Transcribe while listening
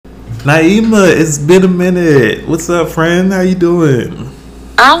Naeemah, it's been a minute. What's up, friend? How you doing?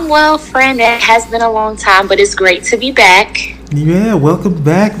 I'm well, friend. It has been a long time, but it's great to be back. Yeah, welcome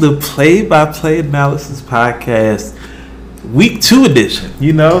back. The Play-by-Play Analysis Podcast, Week 2 edition.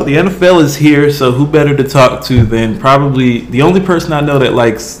 You know, the NFL is here, so who better to talk to than probably the only person I know that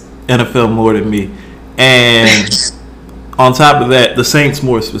likes NFL more than me. And on top of that, the Saints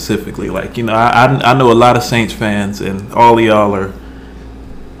more specifically. Like, you know, I know a lot of Saints fans, and all of y'all are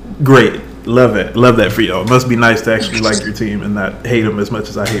great. Love it. Love that for y'all. It must be nice to actually like your team and not hate them as much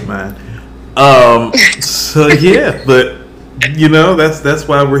as I hate mine. So yeah, but you know, that's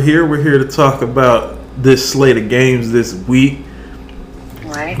why we're here. We're here to talk about this slate of games this week.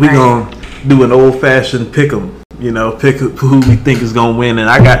 We're gonna do an old fashioned pick 'em. You know, pick who we think is gonna win, and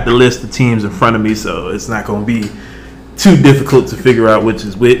I got the list of teams in front of me, so it's not gonna be too difficult to figure out which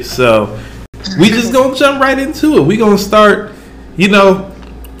is which. So we just gonna jump right into it. We gonna start. You know,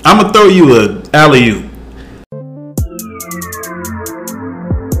 I'm gonna throw you a alley-oop.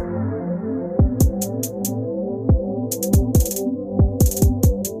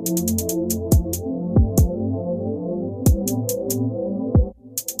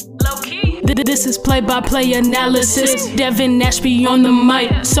 This is play-by-play analysis. Devin Nashby on the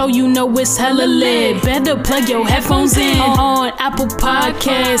mic, so you know it's hella lit. Better plug your headphones in on Apple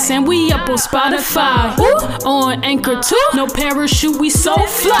Podcasts, and we up on Spotify. Ooh, on Anchor too. No parachute, we so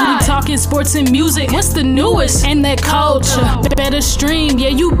fly. We talking sports and music. What's the newest? And that culture. Better stream, yeah,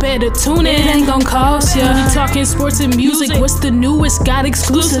 you better tune in. It ain't gon' cost ya. We talking sports and music. What's the newest? Got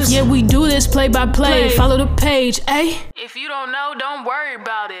exclusives. Yeah, we do this play-by-play. Follow the page, eh? If you don't know, don't worry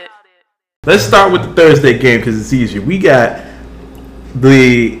about it. Let's start with the Thursday game because it's easier. We got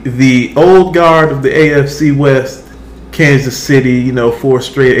the old guard of the AFC West, Kansas City, you know, 4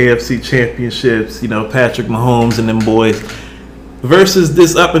 straight AFC championships, you know, Patrick Mahomes and them boys, versus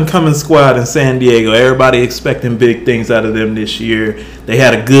this up-and-coming squad in San Diego. Everybody expecting big things out of them this year. They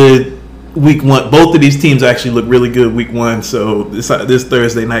had a good week 1. Both of these teams actually look really good week 1, so this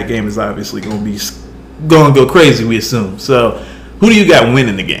Thursday night game is obviously going to go crazy, we assume. So who do you got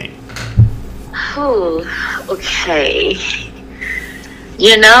winning the game? Ooh, okay.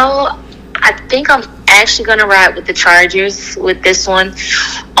 You know, I think I'm actually going to ride with the Chargers with this one.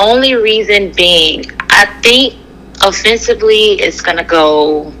 Only reason being, I think offensively it's going to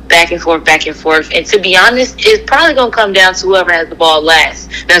go back and forth. And to be honest, it's probably going to come down to whoever has the ball last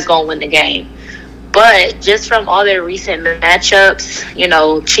that's going to win the game. But just from all their recent matchups, you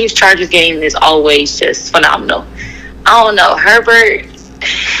know, Chiefs-Chargers game is always just phenomenal. I don't know, Herbert,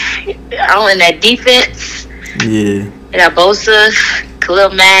 in that defense. Yeah. You got Bosa,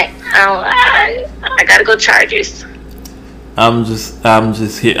 Khalil Mack. I gotta go Chargers. I'm just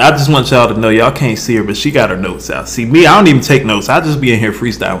here. I just want y'all to know, y'all can't see her, but she got her notes out. See me, I don't even take notes. I just be in here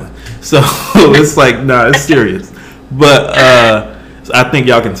freestyling. So it's like, nah, it's serious. But I think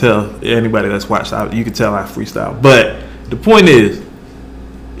y'all can tell, anybody that's watched, you can tell I freestyle. But the point is,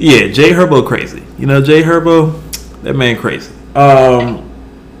 yeah, Jay Herbo crazy. You know, Jay Herbo, that man crazy.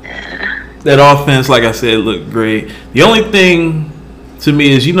 That offense, like I said, looked great. The only thing to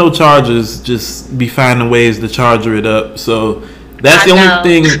me is, you know, Chargers just be finding ways to charger it up. So that's the only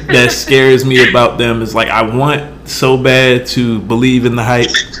thing that scares me about them is, like, I want so bad to believe in the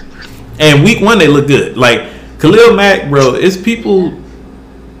hype. And week 1, they look good. Like, Khalil Mack, bro, it's people,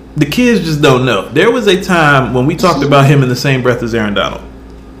 the kids just don't know. There was a time when we talked about him in the same breath as Aaron Donald.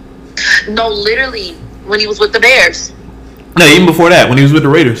 No, literally, when he was with the Bears. No, even before that, when he was with the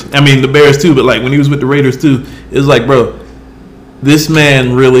Raiders. I mean, the Bears too, but like when he was with the Raiders too, it was like, bro, this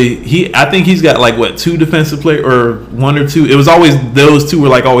man really, I think he's got like, what, 2 defensive player or 1 or 2. It was always, those 2 were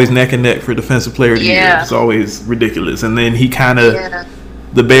like always neck and neck for defensive player of the year. It's always ridiculous. And then he kind of,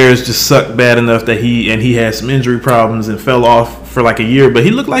 the Bears just sucked bad enough that he had some injury problems and fell off for like a year. But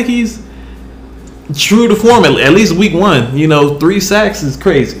he looked like he's true to form, at least week 1. You know, 3 sacks is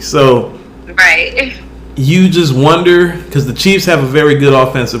crazy. So, right. You just wonder, because the Chiefs have a very good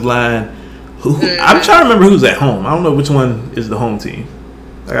offensive line. I'm trying to remember who's at home. I don't know which one is the home team.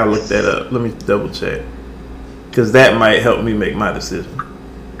 I gotta look that up. Let me double check, because that might help me make my decision.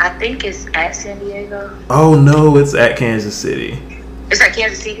 I think it's at San Diego. Oh no, it's at Kansas City. It's at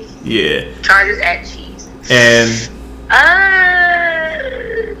Kansas City. Yeah. Chargers at Chiefs. And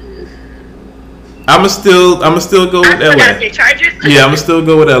I'ma still go with LA. Chargers. Yeah, I'ma still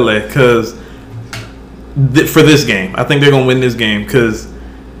go with LA because for this game, I think they're gonna win this game because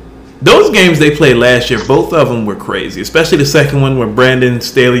those games they played last year, both of them were crazy. Especially the second one where Brandon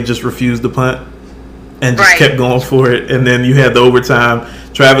Staley just refused to punt and just kept going for it. And then you had the overtime.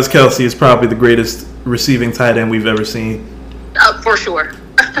 Travis Kelce is probably the greatest receiving tight end we've ever seen. For sure.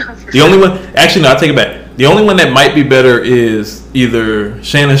 The only one, actually, no, I take it back. The only one that might be better is either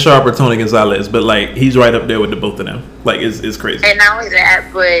Shannon Sharp or Tony Gonzalez, but like he's right up there with the both of them. Like it's crazy. And not only that,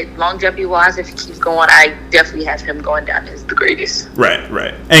 but longevity wise, if he keeps going, I definitely have him going down as the greatest. Right.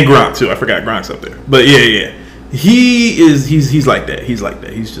 And Gronk too. I forgot Gronk's up there. But yeah. He's like that. He's like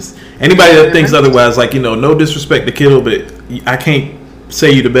that. He's just anybody that thinks otherwise, like, you know, no disrespect to Kittle, but I can't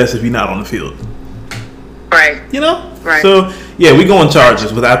say you the best if you're not on the field. Right. You know? Right. So yeah, we going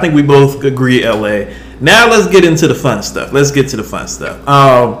Chargers, but I think we both agree LA. Now let's get into the fun stuff. Like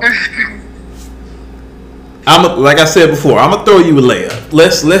I said before, I'm gonna throw you a layup.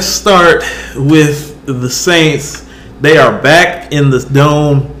 Let's start with the Saints. They are back in the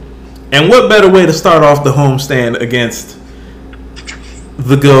dome, and what better way to start off the homestand against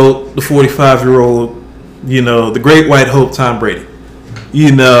the GOAT, the 45-year-old, you know, the great white hope, Tom Brady.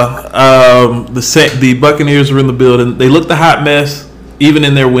 You know, the Buccaneers were in the building. They looked a hot mess, even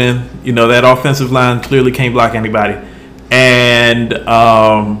in their win. You know, that offensive line clearly can't block anybody. And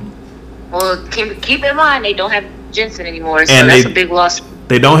well, keep in mind they don't have Jensen anymore, so that's a big loss.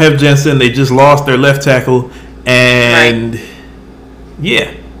 They don't have Jensen. They just lost their left tackle, and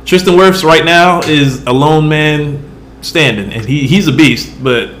yeah, Tristan Wirfs right now is a lone man standing, and he's a beast,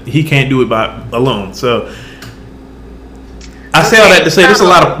 but he can't do it by alone. So I say all that to say there's a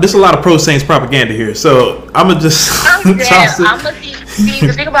lot of pro Saints propaganda here. So I'm gonna just toss it. See,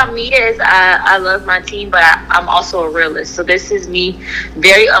 the thing about me is I love my team, but I'm also a realist. So this is me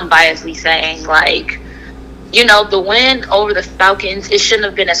very unbiasedly saying, like, you know, the win over the Falcons, it shouldn't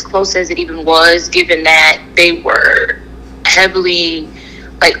have been as close as it even was, given that they were heavily,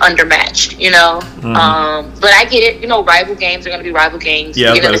 like, undermatched, you know. Mm-hmm. But I get it. You know, rival games are going to be rival games.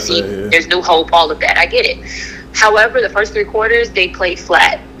 Yeah, you're going to see there's new hope, all of that. I get it. However, the first three quarters, they played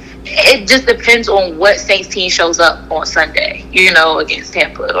flat. It just depends on what Saints team shows up on Sunday, you know, against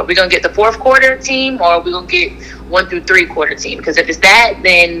Tampa. Are we going to get the fourth quarter team, or are we going to get 1 through 3 quarter team? Because if it's that,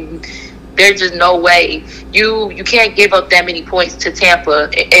 then there's just no way. You can't give up that many points to Tampa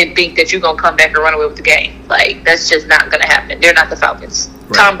and think that you're going to come back and run away with the game. Like, that's just not going to happen. They're not the Falcons.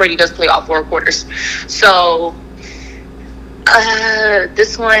 Right. Tom Brady does play all 4 quarters. So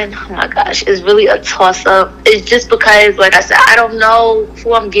this one, oh my gosh, is really a toss-up. It's just because, like I said, I don't know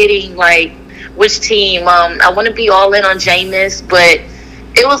who I'm getting, like, which team. I want to be all in on Jameis, but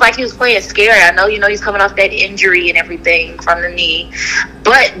it was like he was playing scary. I know, you know, he's coming off that injury and everything from the knee.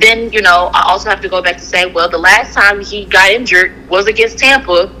 But then, you know, I also have to go back to say, well, the last time he got injured was against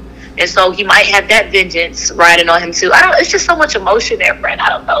Tampa, and so he might have that vengeance riding on him too. It's just so much emotion there, friend. I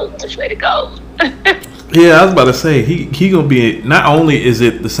don't know which way to go. Yeah, I was about to say he gonna be. Not only is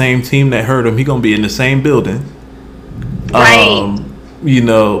it the same team that hurt him, he gonna be in the same building. Right. You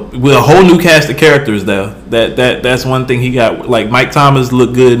know, with a whole new cast of characters though. That's one thing he got. Like Mike Thomas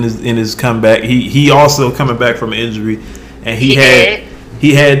looked good in his comeback. He also coming back from an injury, and he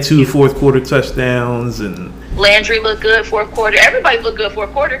had 2 fourth quarter touchdowns, and Landry looked good fourth quarter. Everybody looked good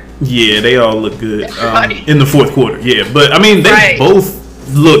fourth quarter. Yeah, they all look good in the fourth quarter. Yeah, but I mean they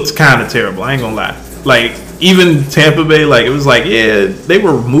both looked kind of terrible. I ain't gonna lie. Like, even Tampa Bay, like, it was like, yeah, they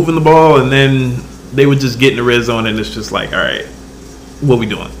were moving the ball, and then they would just get in the red zone, and it's just like, all right, what we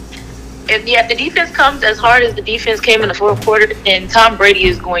doing? If the defense comes as hard as the defense came in the fourth quarter, then Tom Brady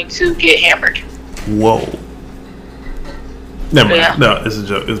is going to get hammered. Whoa. Never mind. Yeah. No, it's a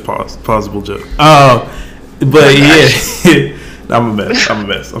joke. It's a plausible joke. But, yeah, I'm a mess.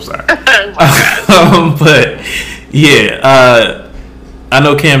 I'm sorry. But, yeah, I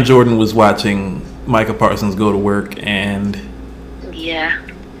know Cam Jordan was watching Micah Parsons go to work, and yeah,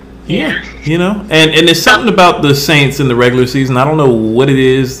 you know, and there's something about the Saints in the regular season. I don't know what it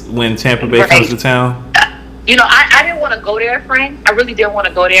is when Tampa Bay comes to town. You know, I didn't want to go there, Frank. I really didn't want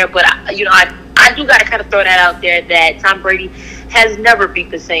to go there, but I do got to kind of throw that out there that Tom Brady has never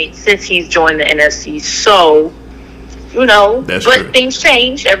beat the Saints since he's joined the NFC. So, you know, that's but true. Things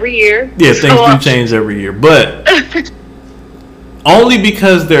change every year. Yeah, things do change every year, but only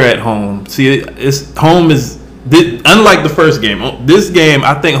because they're at home. See, home is unlike the first game. This game,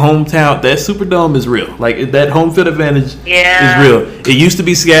 I think hometown, that Superdome is real. Like, that home field advantage is real. It used to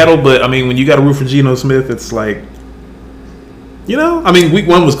be Seattle, but I mean, when you got to root for Geno Smith, it's like, you know, I mean, week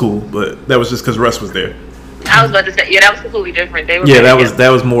 1 was cool, but that was just because Russ was there. I was about to say, yeah, that was completely different.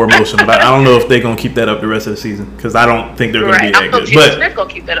 That was more emotional. But I don't know if they're gonna keep that up the rest of the season, because I don't think they're gonna be that good. But Smith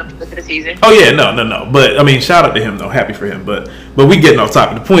gonna keep that up the rest of the season. Oh yeah, no. But I mean, shout out to him though. Happy for him. But we getting off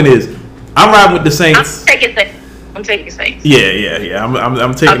topic. The point is, I'm riding with the Saints. I'm taking Saints. Yeah.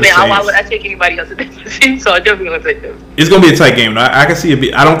 I'm taking the Saints. Why would I take anybody else in this team? So I definitely gonna take them. It's gonna be a tight game. I can see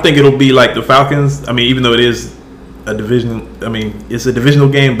it. I don't think it'll be like the Falcons. I mean, even though it is a division. I mean, it's a divisional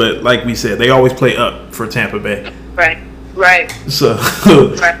game, but like we said, they always play up for Tampa Bay. Right. So,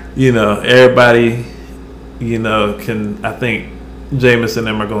 everybody, can, I think Jameis and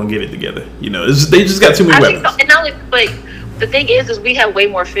them are going to get it together. They just got too many weapons. So. And not only, but the thing is we have way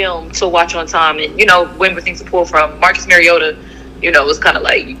more film to watch on time. And, when we're things to pull from. Marcus Mariota, was kind of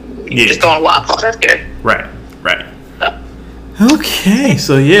like, just throwing a wild card out there. Right. Okay,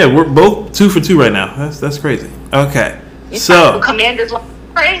 so we're both 2 for 2 right now. That's crazy. Okay, so Commanders,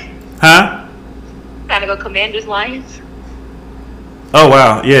 right? Huh? Kind of go Commanders Lions. Oh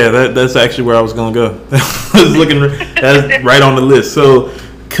wow, yeah, that's actually where I was gonna go. I was looking. That's right on the list. So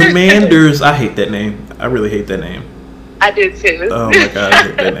Commanders, I hate that name. I really hate that name. I do too. Oh my god, I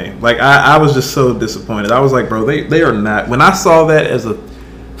hate that name. Like I was just so disappointed. I was like, bro, they are not. When I saw that as a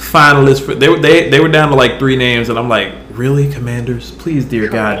finalist for, they were down to like 3 names, and I'm like, really, Commanders? Please, dear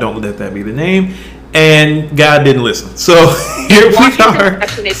God, don't let that be the name. And God didn't listen. So here we are.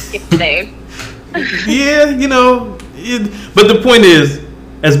 Yeah, but the point is,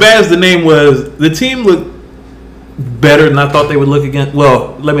 as bad as the name was, the team looked better than I thought they would look again.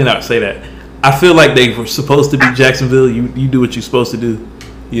 Well, let me not say that. I feel like they were supposed to be Jacksonville. You do what you're supposed to do,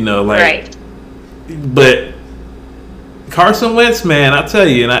 Right. But Carson Wentz, man, I tell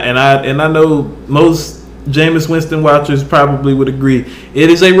you, and I know most Jameis Winston watchers probably would agree. It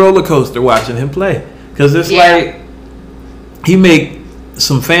is a roller coaster watching him play, because it's like he made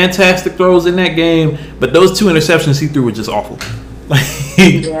some fantastic throws in that game, but those 2 interceptions he threw were just awful.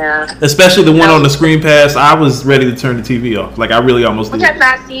 Especially the one on the screen pass. I was ready to turn the TV off. Like I really almost did. We have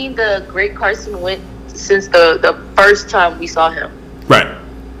not seen the great Carson Wentz since the first time we saw him. Right.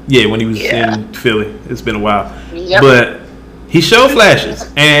 Yeah, when he was in Philly. It's been a while. Yep. But he showed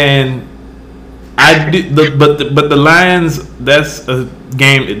flashes, and I do. But the Lions, that's a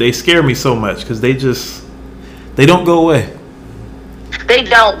game. They scare me so much because they don't go away. They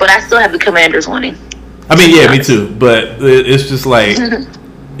don't, but I still have the Commanders winning. I mean, yeah, me too. But it's just like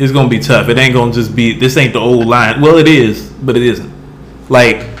it's gonna be tough. It ain't gonna just be. This ain't the old Lions. Well, it is, but it isn't.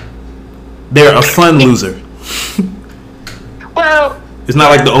 Like they're a fun loser. Well, it's not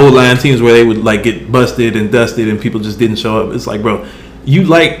like the old Lion teams where they would like get busted and dusted and people just didn't show up. It's like, bro, you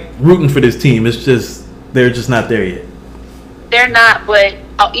like rooting for this team. It's just they're just not there yet. They're not, but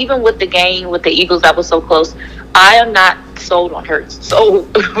even with the game with the Eagles that was so close, I am not sold on Hurts. So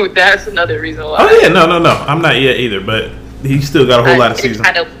that's another reason why. Oh yeah, no. I'm not yet either, but he still got a whole lot of season.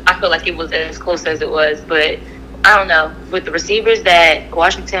 I feel like it was as close as it was, but I don't know. With the receivers that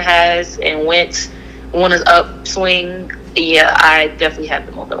Washington has and Wentz on his upswing, I definitely have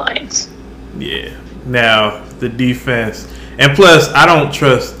them over the Lions. Yeah. Now the defense. And plus, I don't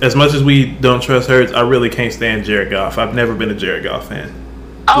trust, as much as we don't trust Hurts, I really can't stand Jared Goff. I've never been a Jared Goff fan.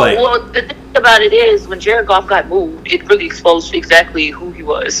 Well, the thing about it is, when Jared Goff got moved, it really exposed exactly who he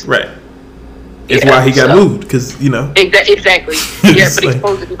was. Right. It's why he got moved, because, Exactly. Yeah, but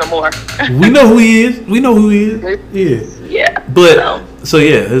exposed it even more. We know who he is. Yeah. But, so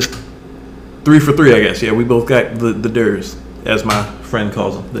it's 3 for 3, I guess. Yeah, we both got the Durs, as my friend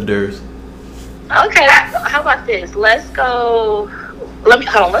calls them, the Durs. Okay, how about this? Let's go.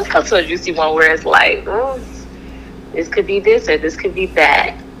 Let's go to a juicy one where it's like, this could be this or this could be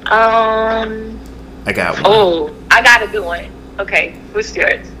that. I got one. Oh, I got a good one. Okay, what's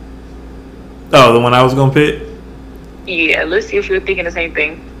yours? Oh, the one I was gonna pick? Yeah, let's see if you're thinking the same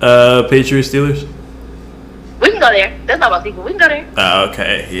thing. Patriots Steelers. We can go there. That's not what I'm thinking. We can go there.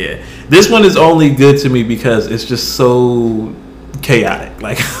 Okay, yeah. This one is only good to me because it's just so chaotic.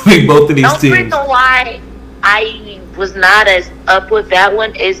 Like, both of these teams. The reason why I was not as up with that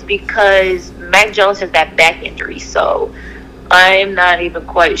one is because Mac Jones has that back injury, so I'm not even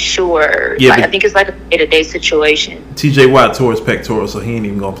quite sure. Yeah, I think it's like a day-to-day situation. TJ Watt tore his pectoral, so he ain't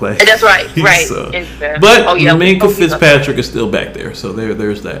even gonna play. That's right, right. But Minkah Fitzpatrick is still back there, so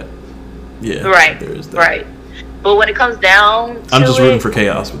there's that. Yeah, right. There's that. Right. But when it comes down to I'm just rooting for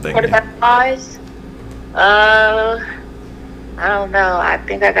chaos with that game. I don't know. I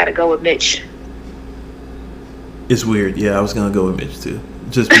think I gotta go with Mitch. It's weird. Yeah, I was gonna go with Mitch too,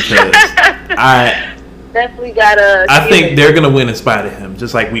 just because I definitely gotta. I think they're gonna win in spite of him,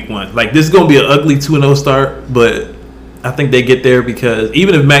 just like week 1. Like this is gonna be an ugly 2-0 start, but I think they get there because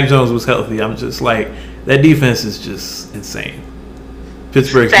even if Mac Jones was healthy, I'm just like that defense is just insane.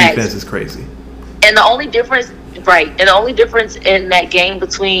 Pittsburgh's defense is crazy. And the only difference, in that game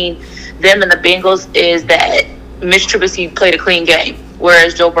between them and the Bengals is that Mitch Trubisky played a clean game,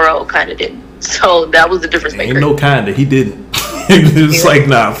 whereas Joe Burrow kind of didn't. So that was the difference maker. Ain't no kinda. He didn't. It's like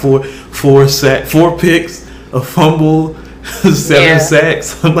 4 picks, a fumble, 7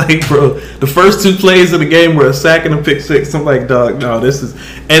 sacks. I'm like, bro, the first 2 plays of the game were a sack and a pick 6. I'm like, dog, no, this is.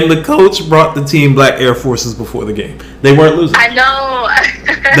 And the coach brought the team black Air Forces before the game. They weren't losing. I know.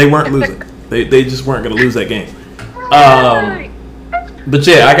 They weren't losing. They just weren't going to lose that game. But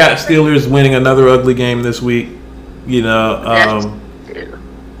yeah, I got Steelers winning another ugly game this week. You know,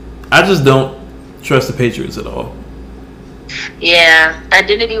 I just don't trust the Patriots at all. Yeah,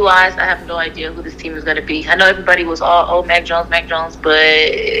 identity-wise, I have no idea who this team is going to be. I know everybody was all, Mac Jones, but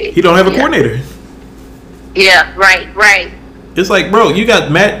he don't have a coordinator. Yeah, right. It's like, bro, you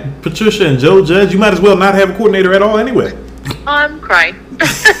got Matt Patricia and Joe Judge. You might as well not have a coordinator at all anyway. I'm crying.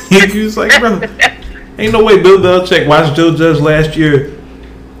 He's like, bro, ain't no way Bill Belichick watched Joe Judge last year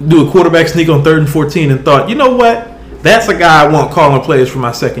do a quarterback sneak on 3rd and 14 and thought, you know what? That's a guy I want calling plays for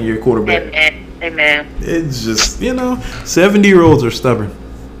my second-year quarterback. Amen. It's just, 70-year-olds are stubborn.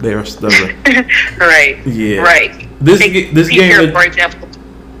 They are stubborn. Right. Yeah. Right. This game, for example.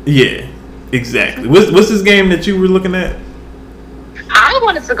 Yeah, exactly. What's this game that you were looking at? I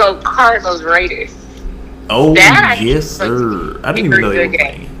wanted to go Cardinals Raiders. Oh, yes, sir. I didn't even know they were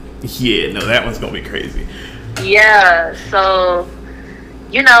playing. Yeah, no, that one's going to be crazy. Yeah, so,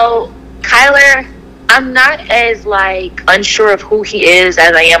 Kyler, I'm not as, unsure of who he is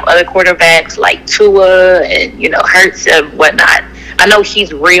as I am other quarterbacks like Tua and, Hurts and whatnot. I know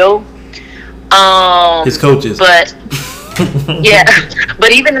he's real. His coaches. But, yeah.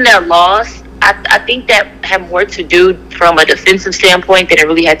 But even in their loss, I think that had more to do from a defensive standpoint than it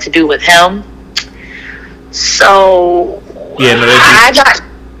really had to do with him. So, yeah, no,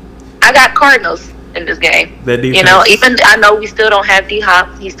 I got Cardinals in this game. That defense. Even I know we still don't have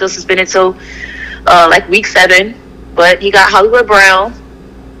D-Hop. He's still suspended till week 7, but he got Hollywood Brown.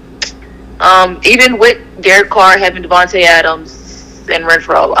 Even with Derek Carr having Devontae Adams and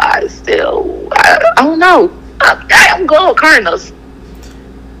Renfrow, I don't know. I'm going with Cardinals.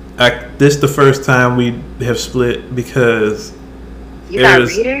 This is the first time we have split because got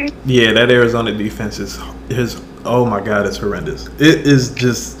Raiders? Yeah, that Arizona defense is oh my God, it's horrendous. It is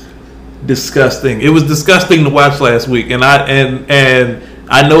just disgusting. It was disgusting to watch last week, and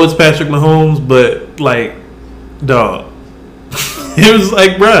I know it's Patrick Mahomes, but dog, it was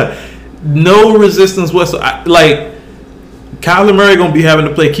like, bruh, no resistance whatsoever. Kyler Murray gonna be having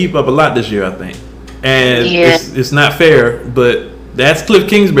to play keep up a lot this year, I think, and it's not fair. But that's Cliff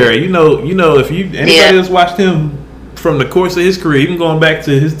Kingsbury. If anybody has watched him from the course of his career, even going back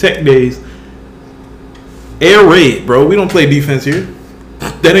to his Tech days, air raid, bro. We don't play defense here.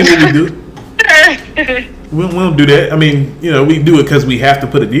 That ain't what we do. We don't do that. I mean, we do it because we have to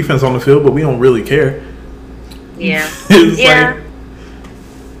put a defense on the field, but we don't really care. Yeah.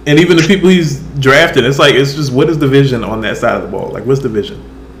 And even the people he's drafted, it's just, what is the vision on that side of the ball? What's the vision?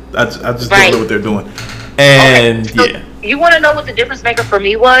 I just don't know what they're doing. And, okay. So you want to know what the difference maker for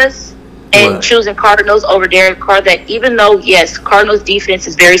me was in choosing Cardinals over Derek Carr? That even though, yes, Cardinals defense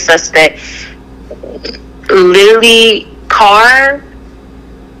is very suspect, literally Carr,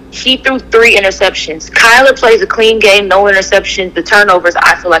 he threw 3 interceptions. Kyler plays a clean game, no interceptions. The turnovers,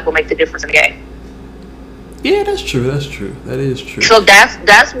 I feel like, will make the difference in the game. Yeah, that's true. That is true. So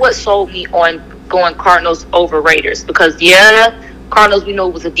that's what sold me on going Cardinals over Raiders. Because, Cardinals, we know,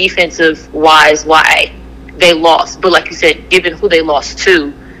 was a defensive-wise why they lost. But like you said, given who they lost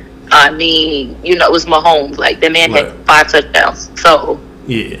to, I mean, it was Mahomes. The man had 5 touchdowns. So,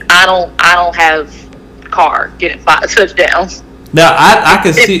 yeah, I don't have Carr getting 5 touchdowns. Now I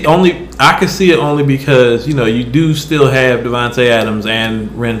can see it only because you do still have Devontae Adams and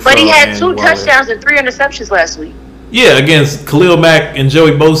Renfrow. But he had 2 touchdowns and 3 interceptions last week. Yeah, against Khalil Mack and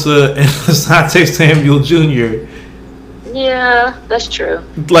Joey Bosa and Asante Samuel Jr. Yeah, that's true.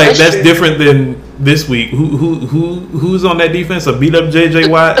 That's true. Different than this week. Who's on that defense? A beat up JJ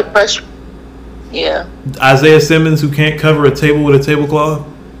Watt. Yeah. Isaiah Simmons, who can't cover a table with a tablecloth.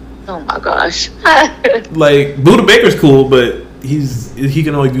 Oh my gosh. Buda Baker's cool, but he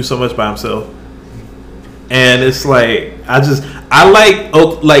can only do so much by himself. And it's I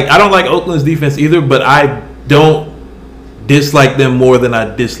don't like Oakland's defense either, but I don't dislike them more than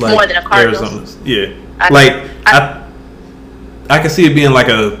I dislike Arizona's. Yeah. I can see it being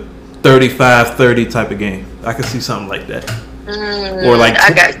a 35-30 type of game. I can see something like that. Or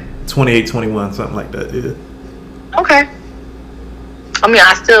 28-21, something like that. Yeah. Okay. I mean,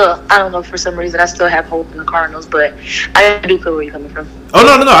 I don't know, for some reason, I still have hope in the Cardinals, but I do feel where you're coming from. Oh,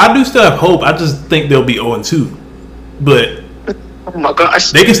 no, I do still have hope. I just think they'll be 0-2. But oh my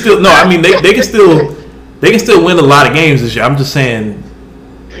gosh. They can still, they can still win a lot of games this year. I'm just saying.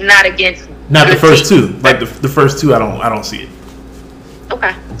 Not against. Not the first teams. 2. The first 2, I don't see it.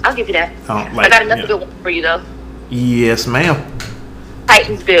 Okay, I'll give you that. I got another good one for you, though. Yes, ma'am.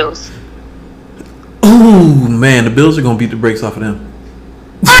 Titans, Bills. Oh man, the Bills are gonna beat the brakes off of them.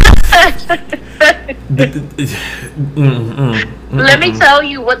 Let me tell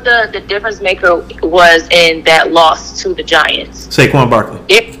you what the difference maker was in that loss to the Giants. Saquon Barkley.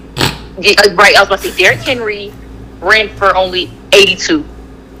 Right, I was about to say Derrick Henry ran for only 82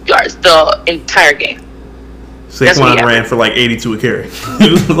 yards the entire game. Saquon ran for like 82 a carry.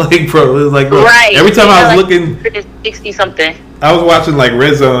 It was like, bro. Right. Every time I was looking, 60 something. I was watching like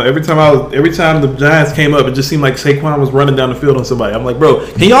Red Zone. Every time the Giants came up, it just seemed like Saquon was running down the field on somebody. I'm like, bro,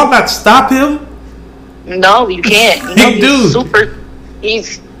 can y'all not stop him? No, you can't.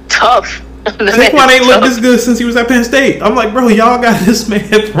 He's tough. Saquon ain't looked this good since he was at Penn State. I'm like, bro, y'all got this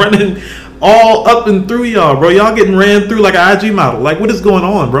man running all up and through y'all, bro. Y'all getting ran through like an IG model. Like, what is going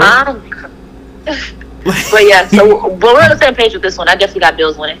on, bro? But yeah, so but we're on the same page with this one. I definitely got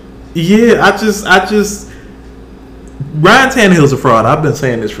Bills winning. Yeah, I just Ryan Tannehill's a fraud. I've been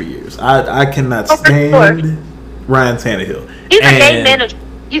saying this for years. I cannot stand Ryan Tannehill. He's a game manager.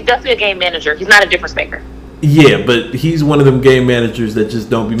 He's definitely a game manager. He's not a difference maker. Yeah, but he's one of them game managers that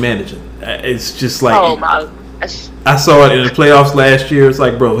just don't be managing. It's just like, oh my gosh. I saw it in the playoffs last year. It's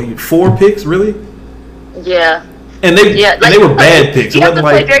like, bro, 4 picks, really? Yeah. And they were bad picks. You have to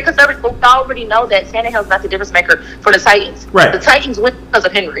play very conservative. We already know that Tannehill's not the difference maker for the Titans. Right. The Titans win because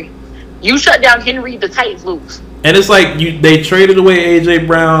of Henry. You shut down Henry, the Titans lose. And it's like they traded away A.J.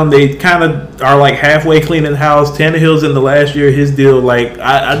 Brown. They kind of are like halfway cleaning house. Tannehill's in the last year of his deal. Like,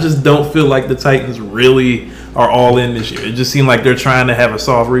 I just don't feel like the Titans really are all in this year. It just seemed like they're trying to have a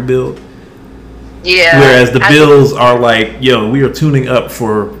soft rebuild. Yeah. Whereas the Bills are like, yo, we are tuning up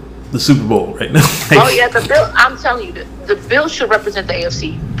for the Super Bowl right now. Like, oh yeah, the Bills. I'm telling you, the Bills should represent the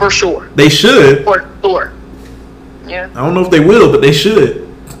AFC for sure. They should. For sure. Yeah. I don't know if they will, but they should.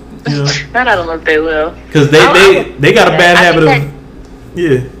 You know? I don't know if they will. Because they got a bad habit of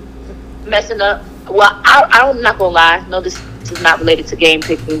messing up. Well, I'm not gonna lie. No, this is not related to game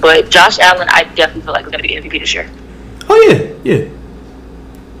picking, but Josh Allen, I definitely feel like is gonna be MVP this year. Oh yeah.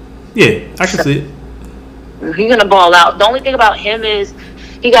 I can see it. He's gonna ball out. The only thing about him is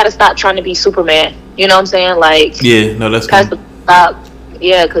he got to stop trying to be Superman. You know what I'm saying? Like, yeah, no, that's cool. Stop.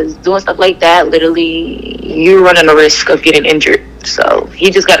 Yeah, because doing stuff like that, literally, you're running a risk of getting injured. So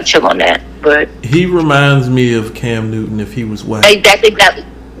he just got to chill on that. But he reminds me of Cam Newton if he was white. Hey, that's exactly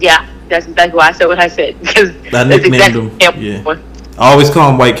why I said what I said. Because I nicknamed him. Yeah. I always call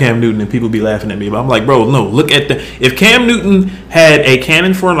him White Cam Newton, and people be laughing at me. But I'm like, bro, no. Look at if Cam Newton had a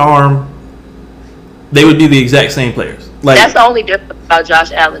cannon for an arm, they would be the exact same players. Like, that's the only difference about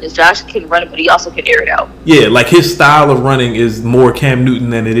Josh Allen is Josh can run it, but he also can air it out. Yeah, like his style of running is more Cam Newton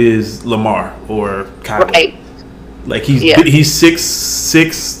than it is Lamar or Kyler. Right. Like he's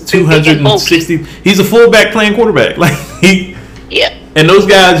 6'6", 260. He's a fullback playing quarterback. Like yeah. And those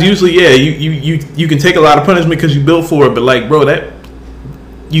guys usually, you can take a lot of punishment because you built for it. But like, bro, that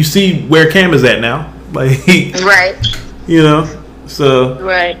you see where Cam is at now. Like right. You know, so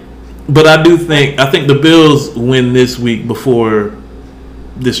right. But I think the Bills win this week before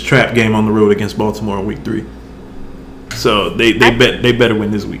this trap game on the road against Baltimore in week 3. So they better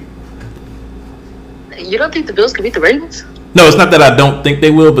win this week. You don't think the Bills can beat the Ravens? No, it's not that I don't think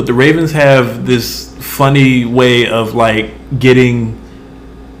they will, but the Ravens have this funny way of like getting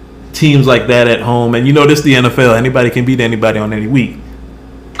teams like that at home, and you know this is the NFL. Anybody can beat anybody on any week.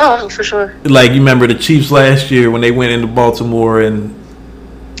 Oh, for sure. Like you remember the Chiefs last year when they went into Baltimore and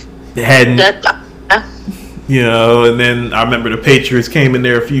they hadn't, you know, and then I remember the Patriots came in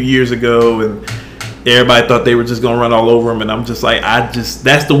there a few years ago and everybody thought they were just going to run all over them. And I'm just like,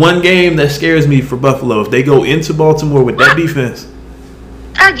 that's the one game that scares me for Buffalo. If they go into Baltimore with that defense.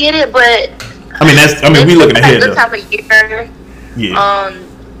 I get it, but. We looking ahead. This time of year. Yeah.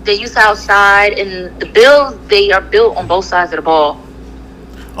 They use outside, and the Bills, they are built on both sides of the ball.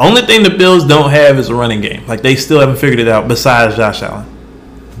 Only thing the Bills don't have is a running game. Like, they still haven't figured it out besides Josh Allen.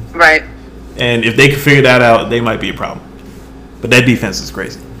 Right. And if they can figure that out, they might be a problem. But that defense is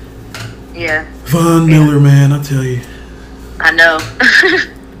crazy. Yeah. Von Miller, man, I tell you. I know.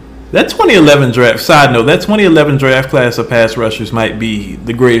 That 2011 draft, side note, that 2011 draft class of pass rushers might be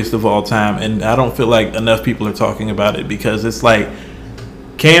the greatest of all time. And I don't feel like enough people are talking about it because it's like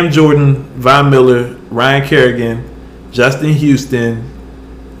Cam Jordan, Von Miller, Ryan Kerrigan, Justin Houston.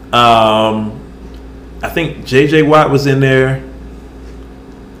 I think J.J. Watt was in there.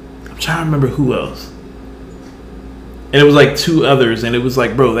 I'm trying to remember who else. And it was like 2 others. And it was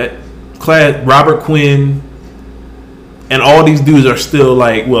like, bro, that class, Robert Quinn, and all these dudes are still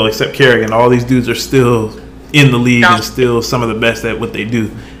like, well, except Kerrigan, all these dudes are still in the league and still some of the best at what they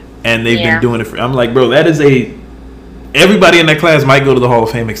do. And they've been doing it for, I'm like, bro, that is a everybody in that class might go to the Hall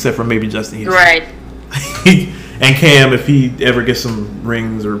of Fame except for maybe Justin Houston. Right. And Cam, if he ever gets some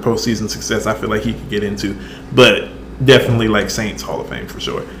rings or postseason success, I feel like he could get into. But definitely like Saints Hall of Fame for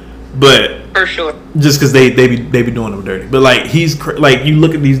sure. But for sure, just because they be doing them dirty. But like like you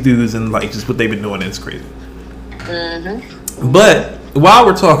look at these dudes and like just what they've been doing, it's crazy. Mm-hmm. But while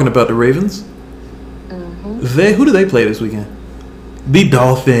we're talking about the Ravens, who do they play this weekend? The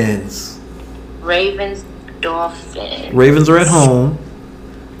Dolphins. Dolphins. Ravens are at home.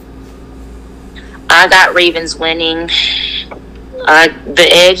 I got Ravens winning. The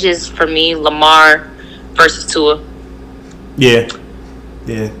edge is for me Lamar versus Tua. Yeah.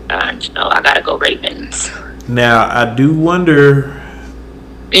 I gotta go Ravens. Now I do wonder.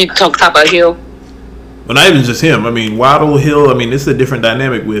 You talk about Hill. Well, not even just him. I mean, Waddle, Hill. I mean, this is a different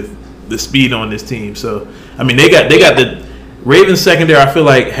dynamic with the speed on this team. So I mean, they got the Ravens secondary. I feel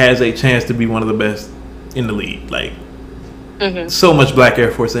like has a chance to be one of the best in the league. Like so much Black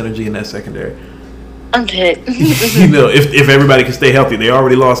Air Force energy in that secondary. I'm dead. If everybody can stay healthy, they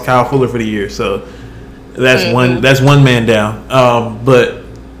already lost Kyle Fuller for the year, so that's one man down. But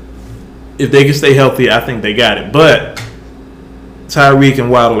if they can stay healthy, I think they got it. But Tyreek and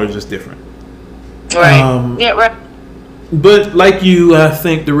Waddle are just different. Right. Yeah. Right. But like you, I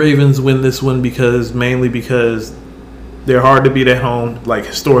think the Ravens win this one mainly because they're hard to beat at home. Like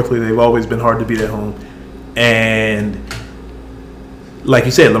historically, they've always been hard to beat at home, and like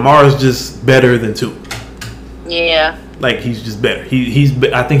you said, Lamar is just better than Tua. Yeah. Like he's just better.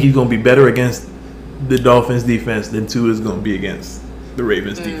 I think he's going to be better against the Dolphins defense than Tua is going to be against the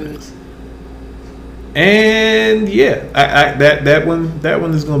Ravens defense. And yeah, that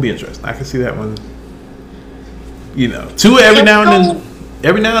one is going to be interesting. I can see that one. Tua every now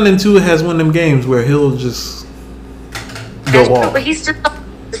and then Tua has one of them games where he'll just go off. But he's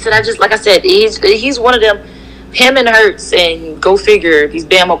just like I said, he's one of them. Him and Hurts and go figure, these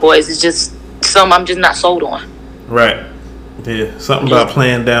Bama boys is just some I'm just not sold on. Right. Yeah. Something about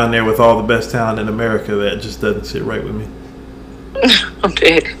playing down there with all the best talent in America that just doesn't sit right with me. I'm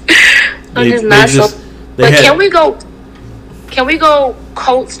dead. I'm just not sold. But can we go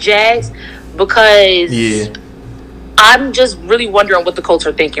Colts Jags? Because I'm just really wondering what the Colts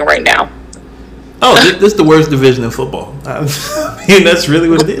are thinking right now. Oh, this is the worst division in football. I mean, that's really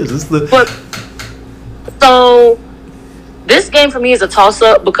what it is. So, this game for me is a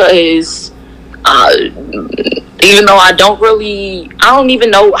toss-up because even though I don't even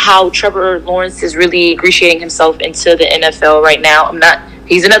know how Trevor Lawrence is really ingratiating himself into the NFL right now.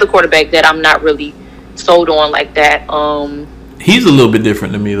 He's another quarterback that I'm not really sold on like that. He's a little bit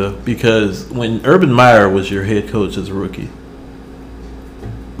different to me, though, because when Urban Meyer was your head coach as a rookie.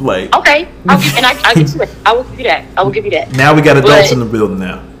 Okay. I give you it. I will give you that. Now we got adults in the building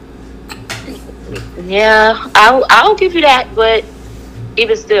now. Yeah, I'll give you that, but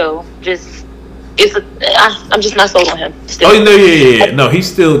even still, I'm just not sold on him. Still. Oh, yeah. No,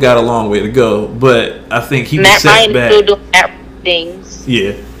 he's still got a long way to go, but I think he was set back. Still doing Matt things.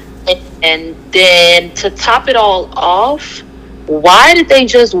 Yeah. And then to top it all off, why did they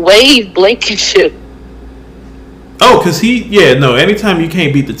just waive Blankenship? Oh, because anytime you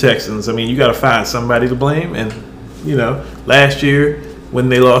can't beat the Texans, I mean, you got to find somebody to blame. And, last year when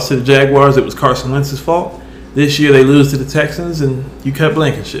they lost to the Jaguars, it was Carson Wentz's fault. This year they lose to the Texans, and you cut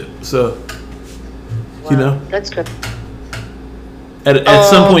Blankenship. So, That's good. At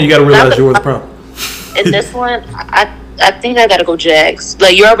some point, you got to realize you're the problem. In this one, I think I got to go Jags.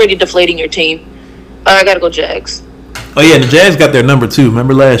 Like, you're already deflating your team. I got to go Jags. Oh, yeah, the Jags got their number 2.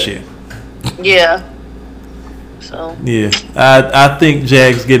 Remember last year? Yeah. So. Yeah. I think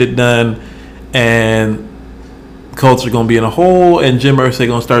Jags get it done, and Colts are going to be in a hole, and Jim Irsay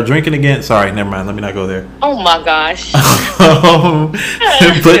going to start drinking again. Sorry, never mind. Let me not go there. Oh, my gosh.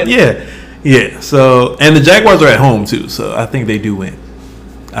 But, yeah. So, and the Jaguars are at home, too, so I think they do win.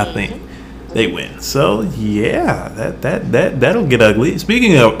 I think they win. So, yeah, that'll get ugly.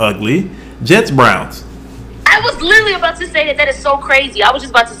 Speaking of ugly, Jets-Browns. I was literally about to say that is so crazy. I was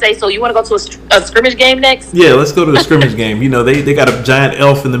just about to say, so you want to go to a scrimmage game next? Yeah, let's go to the scrimmage game. They got a giant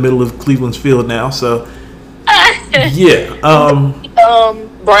elf in the middle of Cleveland's field now, so yeah.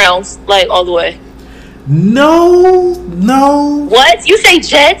 Browns, like all the way. No. What? You say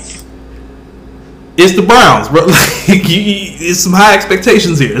Jets? It's the Browns, bro. It's some high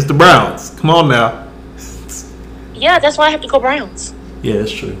expectations here. It's the Browns. Come on now. Yeah, that's why I have to go Browns. Yeah,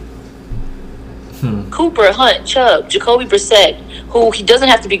 that's true. Cooper, Hunt, Chubb, Jacoby Brissett, who he doesn't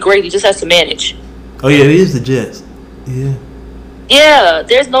have to be great, he just has to manage. Oh, yeah, it is the Jets. Yeah. Yeah,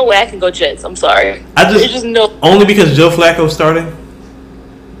 there's no way I can go Jets. I'm sorry. There's just no. Only because Joe Flacco's starting?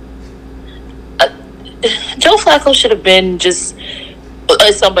 Joe Flacco should have been just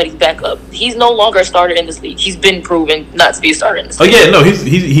somebody's backup. He's no longer a starter in this league. He's been proven not to be a starter in this league. Oh yeah, no,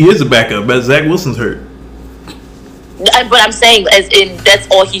 he is a backup, but Zach Wilson's hurt. But I'm saying, as in, that's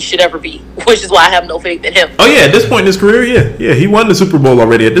all he should ever be, which is why I have no faith in him. Oh yeah, at this point in his career, yeah, he won the Super Bowl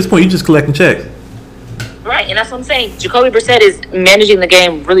already. At this point, he's just collecting checks. Right, and that's what I'm saying. Jacoby Brissett is managing the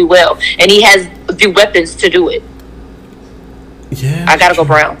game really well, and he has the weapons to do it. Yeah, I gotta go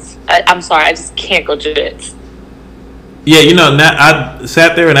Browns. I'm sorry, I just can't go Jets. Yeah, now I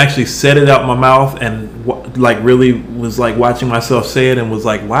sat there and actually said it out my mouth, and really was watching myself say it, and was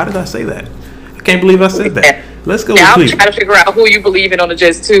like, "Why did I say that? I can't believe I said that." Let's go. Now I'm trying to figure out who you believe in on the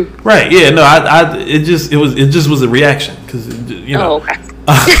Jets too. Right? Yeah. No. It just was a reaction because Oh, okay.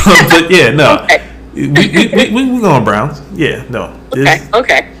 But yeah, no. Okay. We going Browns. Yeah. No.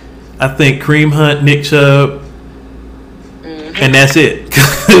 Okay. I think Kareem Hunt, Nick Chubb, and that's it.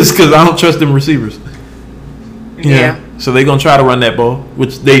 Because I don't trust them receivers. Yeah. So they're gonna try to run that ball,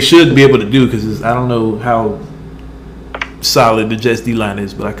 which they should be able to do. Because I don't know how solid the Jets D line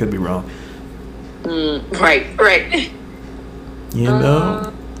is, but I could be wrong. Right.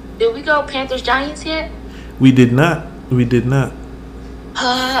 Did we go Panthers Giants yet? We did not. You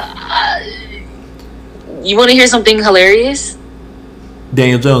want to hear something hilarious?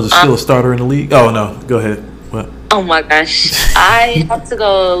 Daniel Jones is still a starter in the league. Oh no, go ahead. What? Oh my gosh, I have to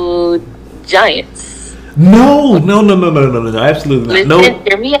go Giants. No, absolutely not. Listen,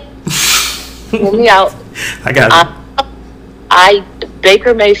 hear me out. I got it.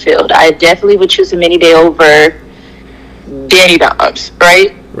 Baker Mayfield, I definitely would choose him any day over Danny Dimes,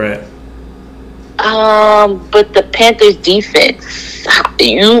 right? Right. But the Panthers defense,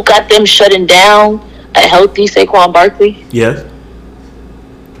 you got them shutting down a healthy Saquon Barkley? Yes.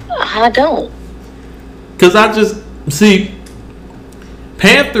 I don't. Because I just see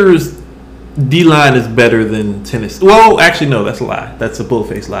Panthers D-line is better than Tennessee. Well, actually, no, that's a lie. That's a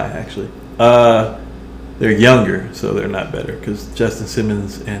bull-faced lie, actually. They're younger, so they're not better because Justin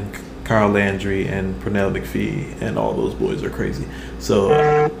Simmons and Carl Landry and Pernell McPhee and all those boys are crazy. So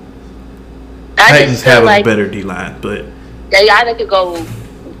Titans have a better D-line, but they either could go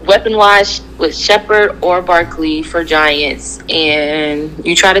weapon-wise with Shepard or Barkley for Giants, and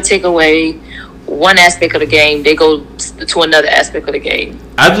you try to take away one aspect of the game, they go to another aspect of the game.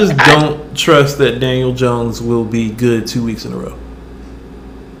 I just don't trust that Daniel Jones will be good 2 weeks in a row.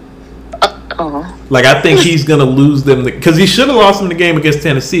 I think he's going to lose them because he should have lost them the game against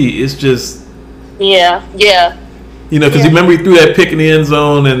Tennessee. It's just... Yeah. Because remember he threw that pick in the end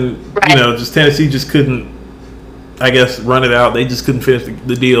zone and, just Tennessee just couldn't, I guess, run it out. They just couldn't finish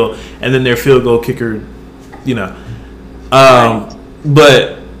the deal. And then their field goal kicker,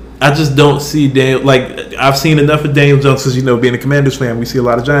 But I just don't see Daniel... I've seen enough of Daniel Jones because, being a Commanders fan, we see a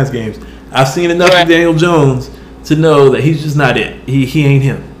lot of Giants games. I've seen enough of Daniel Jones to know that he's just not it. He ain't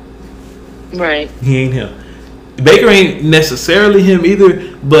him. Right. He ain't him. Baker ain't necessarily him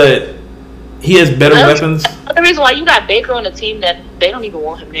either, but he has better weapons. The reason why you got Baker on a team that they don't even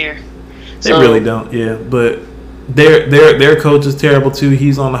want him there. They really don't, yeah. But their coach is terrible too.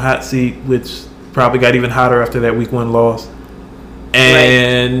 He's on the hot seat, which probably got even hotter after that week 1 loss.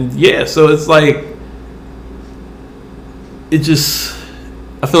 And so it's I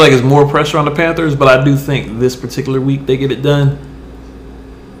feel like it's more pressure on the Panthers, but I do think this particular week they get it done.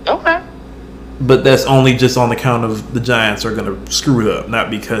 Okay. But that's only just on the count of the Giants are going to screw it up,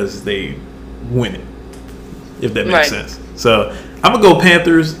 not because they win it, if that makes sense. So I'm going to go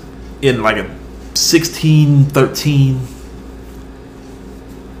Panthers in a 16-13.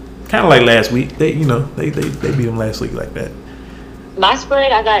 Kind of like last week. They beat them last week like that. My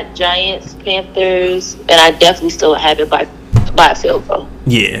spread, I got Giants, Panthers, and I definitely still have it by a field goal.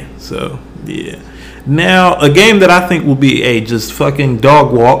 Yeah, so, yeah. Now, a game that I think will be a just fucking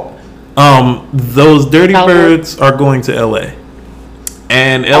dog walk. Those Dirty Birds are going to LA.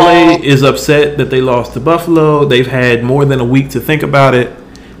 And LA is upset that they lost to Buffalo. They've had more than a week to think about it.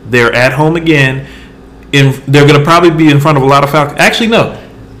 They're at home again. They're going to probably be in front of a lot of Falcons. Actually, no.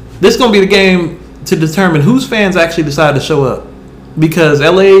 This is going to be the game to determine whose fans actually decide to show up. Because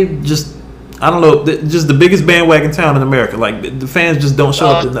LA just, I don't know, just the biggest bandwagon town in America. The fans just don't show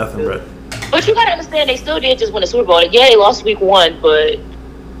up to nothing, bro. But you got to understand, they still did just win the Super Bowl. Yeah, they lost week 1, but...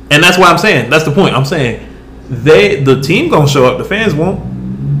 And that's why I'm saying, that's the point. I'm saying, the team going to show up. The fans won't.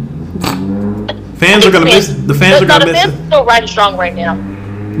 Fans are going to miss. The fans are going to miss. The fans are still riding strong right now.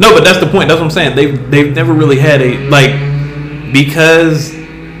 No, but that's the point. That's what I'm saying. They've never really had because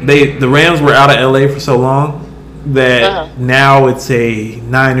the Rams were out of LA for so long that now it's a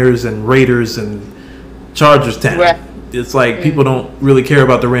Niners and Raiders and Chargers town. Right. It's people don't really care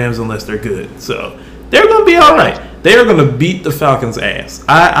about the Rams unless they're good. So They're going to be all right. They are going to beat the Falcons' ass.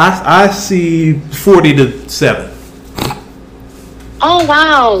 I see 40-7. Oh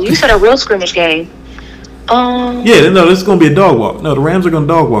wow! You said a real scrimmage game. Yeah, no, this is going to be a dog walk. No, the Rams are going to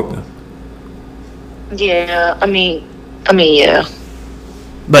dog walk them. Yeah, I mean, yeah.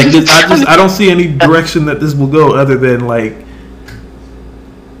 Like this, I don't see any direction that this will go other than like,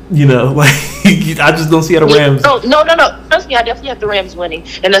 like I just don't see how the Rams. No. Trust me, I definitely have the Rams winning,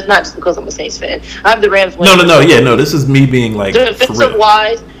 and that's not just because I'm a Saints fan. I have the Rams winning. No. This is me being like defensive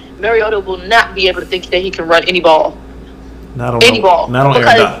wise, Mariota will not be able to think that he can run any ball. Not on Aaron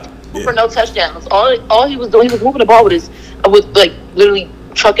Donald. For no touchdowns. All he was doing, he was moving the ball with like literally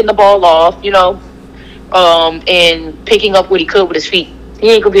trucking the ball off, and picking up what he could with his feet. He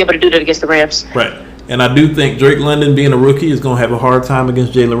ain't gonna be able to do that against the Rams. Right. And I do think Drake London, being a rookie, is going to have a hard time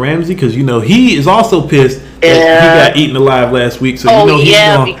against Jalen Ramsey because, he is also pissed that he got eaten alive last week. So,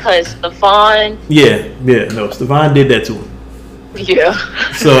 because Stephon. Stephon did that to him. Yeah.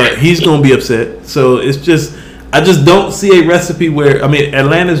 So, he's going to be upset. So, it's just, I just don't see a recipe where,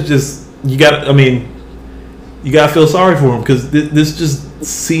 Atlanta's just, you got to feel sorry for him because this just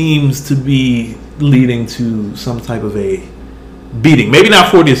seems to be leading to some type of a beating. Maybe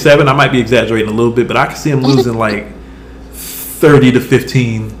not 40-7. I might be exaggerating a little bit, but I can see him losing like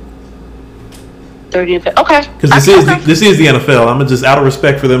 30-15. 30-15. Okay. Because this is the NFL. I'm just out of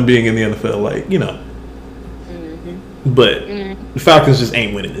respect for them being in the NFL, Mm-hmm. But the Falcons just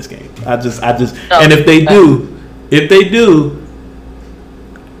ain't winning this game. I just. No, and if they do,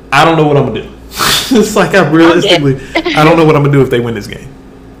 I don't know what I'm gonna do. It's like I don't know what I'm gonna do if they win this game.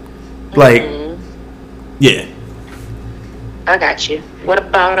 Like, yeah. I got you. What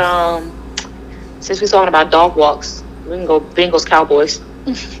about since we're talking about dog walks, we can go Bengals Cowboys.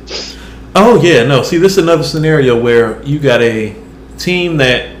 Oh yeah, no. See, this is another scenario where you got a team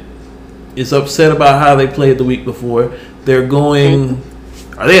that is upset about how they played the week before. They're going.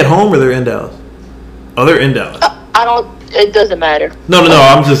 Are they at home or they're in Dallas? Oh, they're in Dallas. It doesn't matter. No.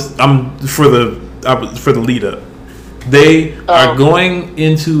 I'm for the lead up. They are going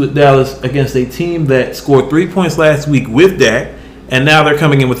into Dallas against a team that scored 3 points last week with Dak, and now they're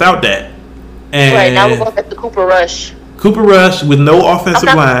coming in without Dak. And right, now we're going at the Cooper Rush. Cooper Rush with no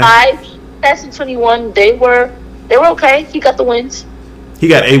offensive line. 5-21. They were okay. He got the wins. He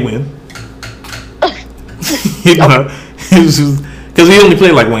got a win. Because he only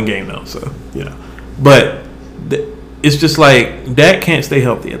played like one game though, so But it's just like Dak can't stay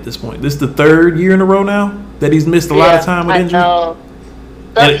healthy at this point. This is the third year in a row now that he's missed a lot of time with injury. I know.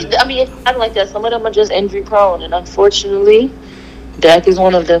 It's not like that. Some of them are just injury prone, and unfortunately, Dak is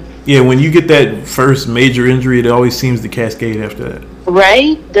one of them. Yeah, when you get that first major injury, it always seems to cascade after that.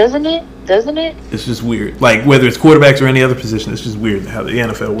 Right? Doesn't it? It's just weird. Like whether it's quarterbacks or any other position, it's just weird how the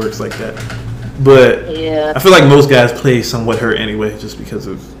NFL works like that. But I feel like most guys play somewhat hurt anyway, just because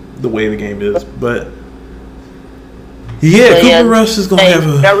of the way the game is. But Cooper Rush is gonna have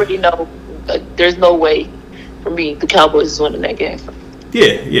a. I already know. There's no way for me the Cowboys is winning that game.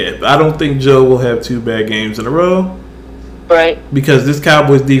 Yeah. I don't think Joe will have 2 bad games in a row. Right. Because this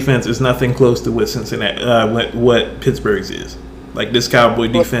Cowboys defense is nothing close to what Cincinnati, what Pittsburgh's is. Like this Cowboy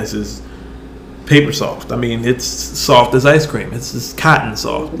defense is paper soft. It's soft as ice cream. It's just cotton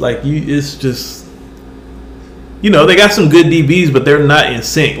soft. It's just, they got some good DBs, but they're not in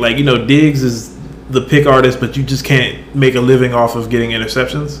sync. Like, Diggs is the pick artist, but you just can't make a living off of getting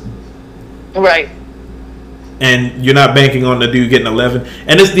interceptions. Right. And you're not banking on the dude getting 11.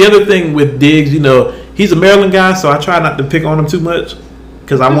 And it's the other thing with Diggs, he's a Maryland guy, so I try not to pick on him too much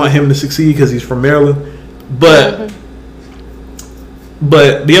because I want him to succeed because he's from Maryland. But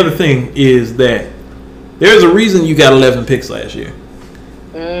the other thing is that there's a reason you got 11 picks last year.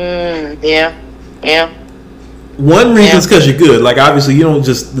 Yeah. One reason is because you're good. Like, obviously, you don't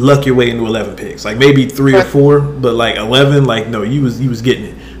just luck your way into 11 picks. Like, maybe 3 or 4, but, 11, no, you was getting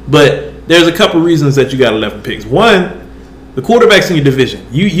it. But there's a couple reasons that you got 11 picks. One, the quarterbacks in your division.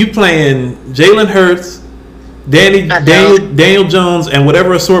 You playing Jalen Hurts, Daniel Jones, and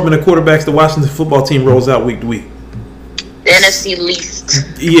whatever assortment of quarterbacks the Washington football team rolls out week to week. The NFC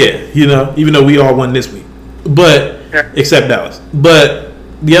least. Yeah, even though we all won this week. But, except Dallas. But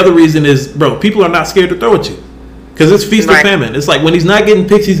the other reason is, bro, people are not scared to throw at you. Because it's feast or famine. It's like when he's not getting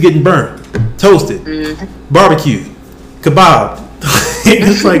picks, he's getting burned, toasted, barbecued, kebab.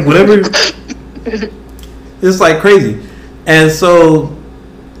 It's like whatever. It's like crazy. And so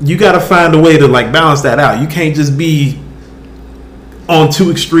you got to find a way to balance that out. You can't just be on 2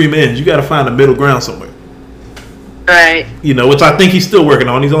 extreme ends. You got to find a middle ground somewhere. Right. Which I think he's still working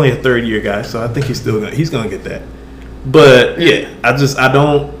on. He's only a 3rd-year guy, so I think he's gonna get that. But I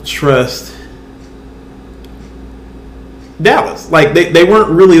don't trust Dallas. Like they weren't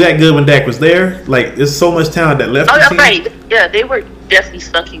really that good when Dak was there. Like there's so much talent that left. Oh, right. Yeah, they were definitely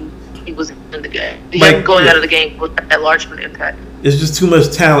sucking. He was in the game. Him going out of the game was that large of an impact. It's just too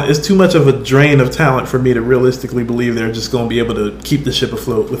much talent. It's too much of a drain of talent for me to realistically believe they're just going to be able to keep the ship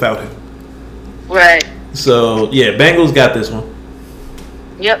afloat without him. Right. So yeah, Bengals got this one.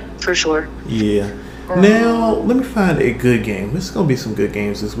 Yep, for sure. Yeah. Now let me find a good game. There's going to be some good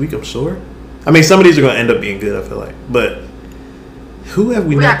games this week, I'm sure. I mean, some of these are going to end up being good, I feel like. But who have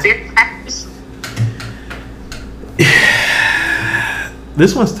we not?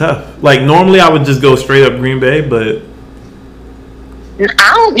 This one's tough. Like normally, I would just go straight up Green Bay, but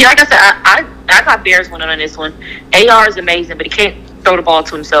I don't. Yeah, like I said, I got Bears winning on this one. AR is amazing, but he can't throw the ball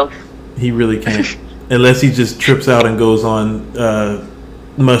to himself. He really can't, unless he just trips out and goes on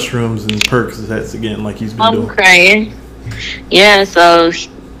mushrooms and Percocets again, like he's been doing. I'm crying. Yeah, so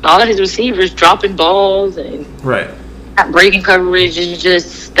all of his receivers dropping balls and not breaking coverage is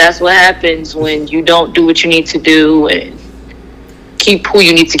just that's what happens when you don't do what you need to do and keep who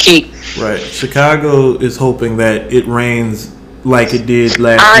you need to keep. Right. Chicago is hoping that it rains like it did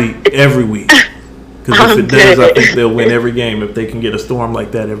last week every week. Because if it does, I think they'll win every game if they can get a storm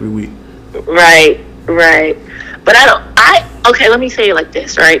like that every week. Right. But okay, let me say it like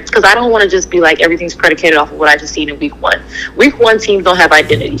this, right? Because I don't want to just be like everything's predicated off of what I just seen in week one. Week one teams don't have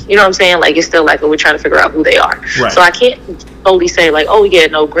identity. You know what I'm saying? Like it's still like we're trying to figure out who they are. Right. So I can't totally say like, oh yeah,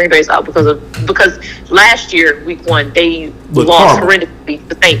 no, Green Bay's out because last year week one they lost horrendously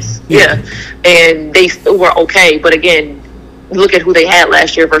to the Saints. Yeah, and they still were okay, but again, look at who they had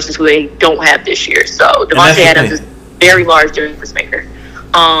last year versus who they don't have this year. So Devontae Adams is a very large difference maker.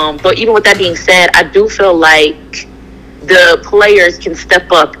 But even with that being said, I do feel like the players can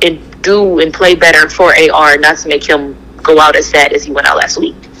step up and do and play better for AR, not to make him go out as sad as he went out last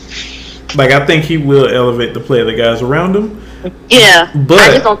week. Like, I think he will elevate the play of the guys around him. Yeah, but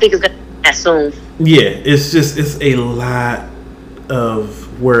I just don't think it's going to be that soon. Yeah, it's a lot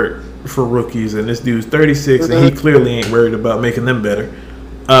of work for rookies, and this dude's 36, and he clearly ain't worried about making them better.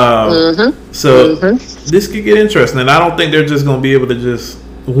 So this could get interesting, and I don't think they're just going to be able to just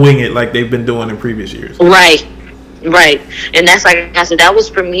wing it like they've been doing in previous years. Right. And that's like I said, that was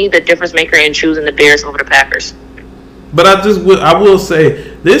for me the difference maker in choosing the Bears over the Packers. But I will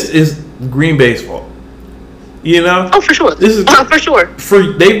say this is Green Bay's fault. You know? Oh, for sure. This is for sure.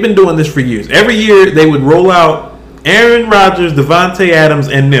 They've been doing this for years. Every year they would roll out Aaron Rodgers, Devontae Adams,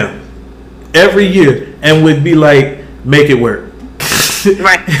 and them every year, and would be like, make it work.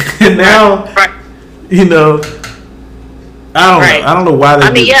 Right. And now, you know, I don't know why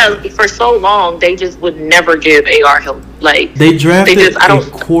they for so long they just would never give AR help. Like they drafted a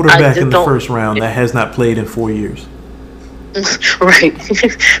quarterback in the first round that has not played in 4 years. Right. He's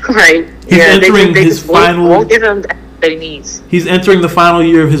entering his final. Won't give him that he needs. He's entering the final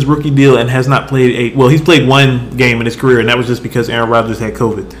year of his rookie deal and has not played he's played one game in his career, and that was just because Aaron Rodgers had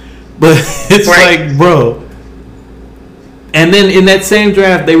COVID. But it's like, bro. And then in that same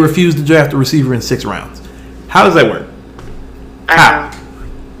draft, they refused to draft a receiver in 6 rounds. How does that work? How?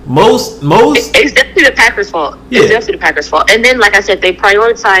 Most it's definitely the Packers' fault. Yeah. It's definitely the Packers' fault. And then, like I said, they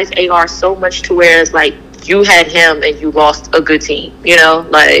prioritized AR so much to where it's like you had him and you lost a good team. You know,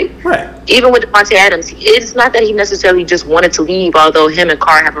 like even with Devontae Adams, it's not that he necessarily just wanted to leave. Although him and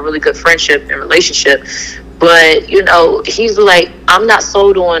Carr have a really good friendship and relationship, but you know, he's like, I'm not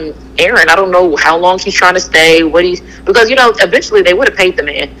sold on Aaron. I don't know how long he's trying to stay. Because you know, eventually they would have paid the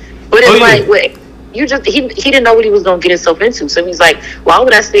man. But it's wait. He didn't know what he was going to get himself into. So he's like, why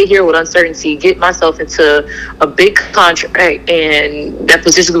would I stay here with uncertainty, get myself into a big contract, and that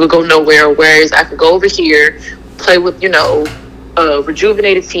position would go nowhere, whereas I could go over here, play with, you know, a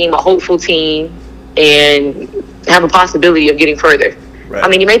rejuvenated team, a hopeful team, and have a possibility of getting further. Right. I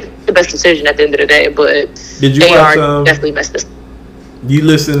mean, he made the best decision at the end of the day, but did you AR definitely messed this up. You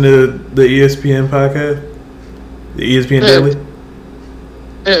listen to the ESPN podcast? The ESPN Daily?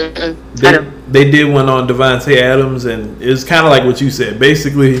 They did one on Devontae Adams, and it's kind of like what you said.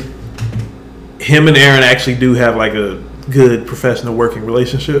 Basically, him and Aaron actually do have like a good professional working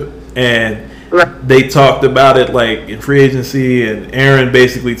relationship, and they talked about it like in free agency, and Aaron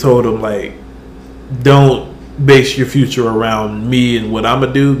basically told him like, don't base your future around me and what I'm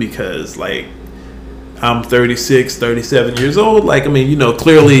gonna do, because like I'm 36, 37 years old. Like, I mean, you know,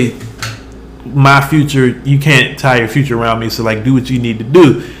 clearly my future, you can't tie your future around me, so like do what you need to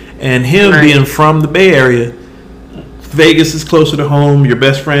do. And him being from the Bay Area, Vegas is closer to home, your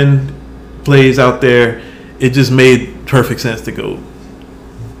best friend plays out there, it just made perfect sense to go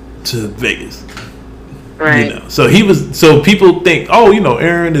to Vegas. Right. You know, so people think, oh, you know,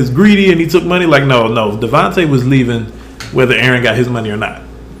 Aaron is greedy and he took money. Like, no, Devontae was leaving whether Aaron got his money or not.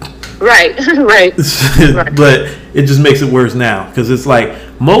 Right, right. But it just makes it worse now because it's like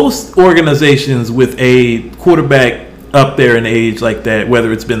most organizations with a quarterback up there in age like that,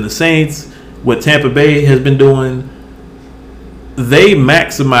 whether it's been the Saints, what Tampa Bay has been doing, they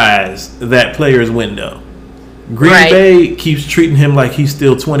maximize that player's window. Green Bay keeps treating him like he's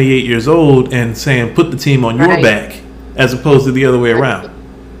still 28 years old and saying, put the team on your back, as opposed to the other way around.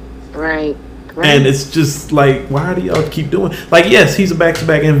 Right. And it's just like, why do y'all keep doing? Like, yes, he's a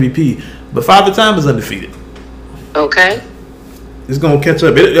back-to-back MVP, but Father Time is undefeated. Okay. It's gonna catch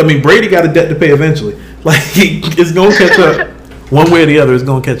up. Brady got a debt to pay eventually. Like, it's gonna catch up. One way or the other, it's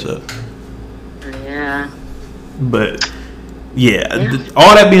gonna catch up. Yeah. But yeah.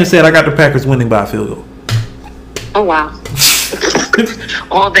 All that being said, I got the Packers winning by a field goal. Oh wow.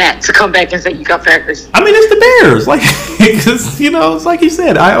 All that to come back and say you got Packers. I mean, it's the Bears. Like, cause, it's like you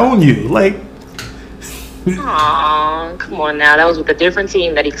said, I own you. Like. Aw, come on now. That was with a different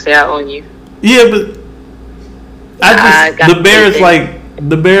team that he could say I own you. Yeah, but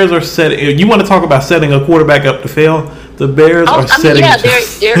the Bears are setting. You want to talk about setting a quarterback up to fail? The Bears are setting. Yeah,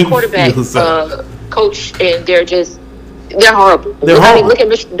 their quarterback coach, and they're horrible. Look at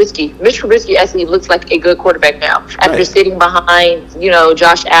Mitch Trubisky. Mitch Trubisky actually looks like a good quarterback now after sitting behind,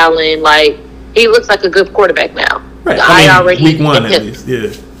 Josh Allen. Like, he looks like a good quarterback now. Right. Week 1 at least.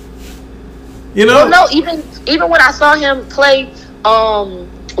 Yeah. No, even when I saw him play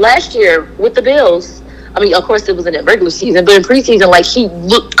last year with the Bills, of course it was in the regular season, but in preseason, like, he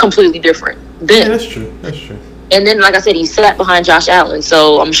looked completely different then. Yeah, that's true. And then, like I said, he sat behind Josh Allen,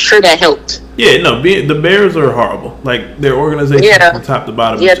 so I'm sure that helped. Yeah, no, the Bears are horrible. Like, their organization from top to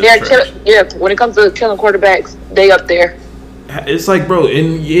bottom is just when it comes to killing quarterbacks, they up there. It's like, bro,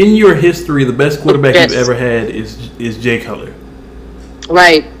 in your history, the best quarterback you've ever had is Jay Cutler.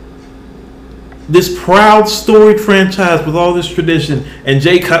 Right. This proud, storied franchise with all this tradition, and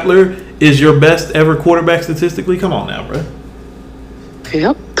Jay Cutler is your best ever quarterback statistically? Come on now, bro.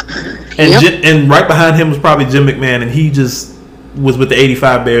 Yep. And right behind him was probably Jim McMahon, and he just was with the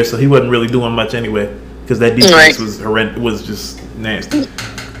 85 Bears, so he wasn't really doing much anyway because that defense was horrendous, was just nasty.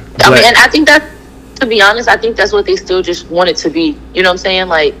 And I think that, to be honest, I think that's what they still just want it to be. You know what I'm saying?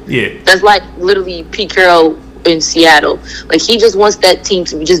 Like, that's like literally Pete Carroll in Seattle. Like, he just wants that team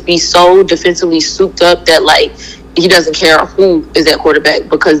to just be so defensively souped up that, like, he doesn't care who is at quarterback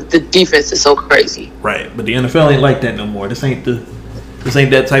because the defense is so crazy. Right, but the NFL ain't like that no more. This ain't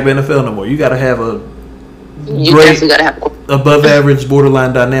that type of NFL no more. You got to have a great, above average,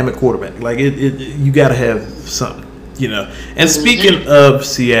 borderline dynamic quarterback. Like, you got to have something, And speaking of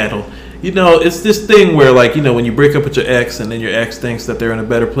Seattle, it's this thing where, like, when you break up with your ex and then your ex thinks that they're in a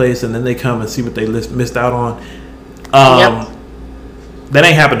better place and then they come and see what they missed out on. That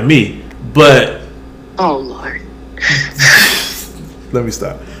ain't happened to me, but. Oh, Lord. Let me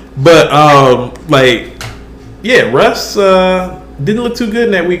stop. But, Russ didn't look too good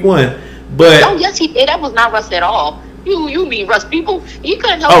in that week 1. But oh, yes, he did. That was not Russ at all. You mean Russ? People, he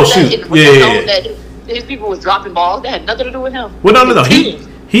couldn't help that his people was dropping balls. That had nothing to do with him. Well, no.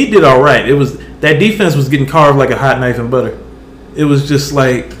 He did all right. It was that defense was getting carved like a hot knife in butter. It was just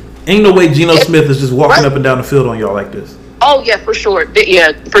like, ain't no way Geno Smith is just walking up and down the field on y'all like this. Oh, yeah, for sure.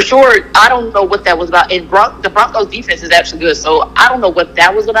 Yeah, for sure. I don't know what that was about. And the Broncos defense is actually good, so I don't know what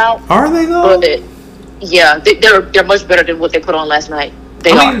that was about. Are they, though? But they're much better than what they put on last night.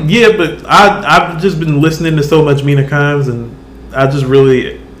 They are. Yeah, but I've just been listening to so much Mina Kimes, and I just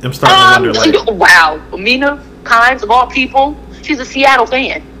really am starting to wonder, like... Wow. Mina Kimes, of all people, she's a Seattle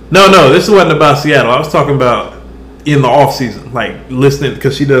fan. No, this wasn't about Seattle. I was talking about in the off season, like listening,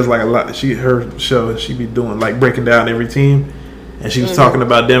 because she does like a lot. Her show, she be doing like breaking down every team, and she was talking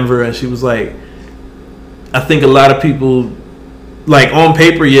about Denver, and she was like, I think a lot of people, like, on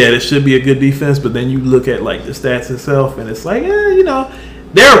paper, it should be a good defense, but then you look at like the stats itself, and it's like,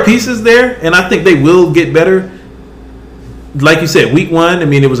 there are pieces there, and I think they will get better. Like you said, week 1,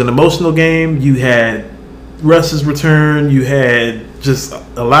 it was an emotional game. You had Russ's return. You had just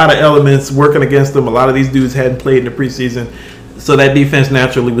a lot of elements working against them. A lot of these dudes hadn't played in the preseason, so that defense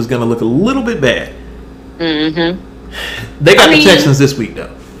naturally was going to look a little bit bad. They got the Texans this week,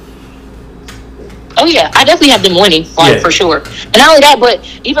 though. Oh, yeah. I definitely have them winning, for sure. And not only that, but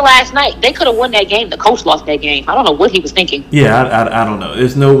even last night, they could have won that game. The coach lost that game. I don't know what he was thinking. Yeah, I don't know.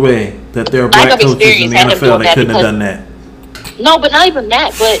 There's no way that there are black coaches in the NFL that couldn't have done that. No, but not even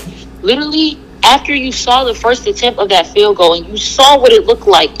that. But literally, after you saw the first attempt of that field goal and you saw what it looked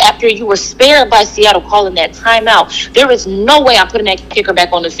like after you were spared by Seattle calling that timeout, there is no way I'm putting that kicker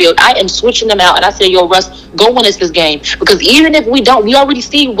back on the field. I am switching them out, and I said, yo, Russ, go win us this game. Because even if we don't, we already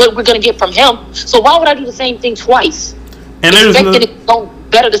see what we're going to get from him. So why would I do the same thing twice? And expecting it to go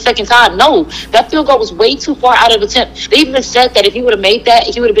better the second time. No, that field goal was way too far out of attempt. They even said that if he would have made that,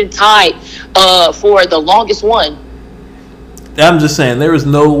 he would have been tied for the longest one. I'm just saying, there is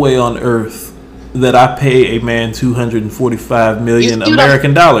no way on earth that I pay a man $245 million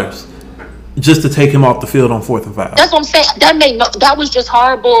American dollars just to take him off the field on 4th and 5. That's what I'm saying. That was just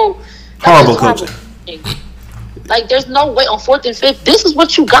horrible. Horrible coaching. Like, there's no way on 4th and 5th. This is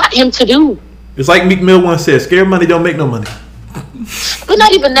what you got him to do. It's like Meek Mill once said, "Scared money don't make no money." But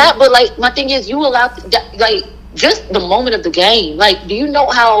not even that. But like, my thing is, you allowed like just the moment of the game. Like, do you know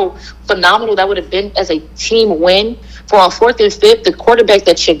how phenomenal that would have been as a team win for on 4th and 5th? The quarterback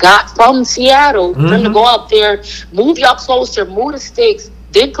that you got from Seattle, for him to go out there, move y'all closer, move the sticks,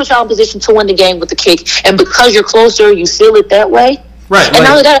 then put y'all in position to win the game with the kick. And because you're closer, you seal it that way. Right. And not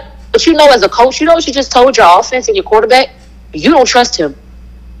only that, but you know, as a coach, you know what you just told your offense and your quarterback? You don't trust him.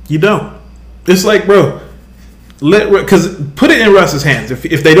 You don't. It's like, bro, because put it in Russ's hands.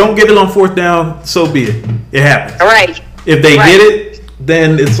 If they don't get it on 4th down, so be it. It happens. Right. If they get it,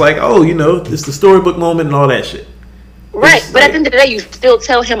 then it's like, oh, you know, it's the storybook moment and all that shit. Right. It's but at the end of the day, you still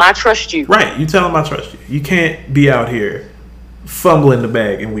tell him, I trust you. Right. You tell him I trust you. You can't be out here fumbling the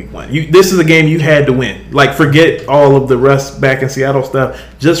bag in week 1. This is a game you had to win. Like, forget all of the Russ back in Seattle stuff.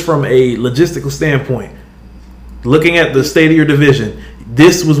 Just from a logistical standpoint, looking at the state of your division,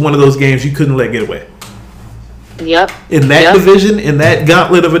 this was one of those games you couldn't let get away. Yep. In that division, in that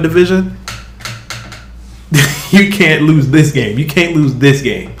gauntlet of a division, you can't lose this game. You can't lose this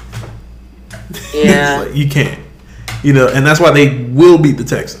game. Yeah. Like, you can't. You know, and that's why they will beat the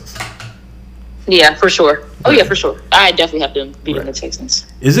Texans. Yeah, for sure. Oh, yeah, for sure. I definitely have them beating the Texans.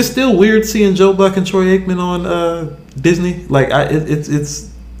 Is it still weird seeing Joe Buck and Troy Aikman on Disney? Like,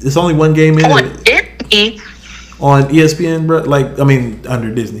 it's only one game in it. On ESPN, bro. Like, I mean,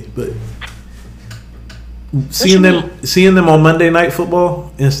 under Disney, but seeing them on Monday Night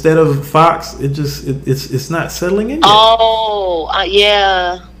Football instead of Fox, it's not settling in yet. Oh,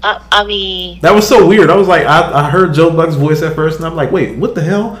 yeah. I mean, that was so weird. I was like, I heard Joe Buck's voice at first, and I'm like, wait, what the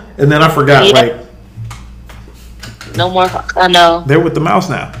hell? And then I forgot. Yeah. Like, no more. I know. They're with the mouse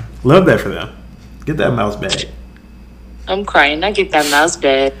now. Love that for them. Get that mouse back. I'm crying. I get that mouse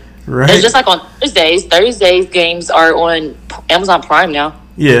back. Right. It's just like on Thursdays. Thursdays games are on Amazon Prime now.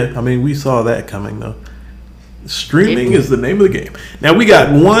 Yeah, I mean, we saw that coming though. Streaming is the name of the game. Now we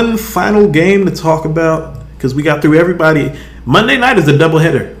got one final game to talk about because we got through everybody. Monday night is a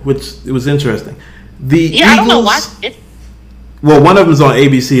doubleheader, which it was interesting. The Eagles, I don't know why. Well, one of them is on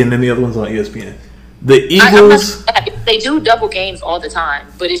ABC and then the other one's on ESPN. The Eagles. They do double games all the time,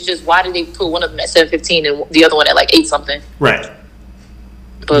 but it's just why did they put one of them at 7:15 and the other one at like 8 something? Right.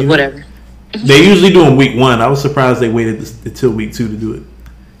 But whatever. They usually do them week 1. I was surprised they waited until week 2 to do it.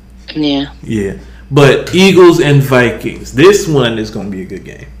 Yeah. Yeah. But Eagles and Vikings. This one is going to be a good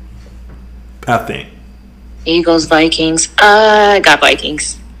game, I think. Eagles, Vikings. I got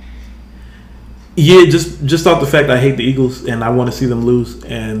Vikings. Yeah, just off the fact I hate the Eagles and I want to see them lose.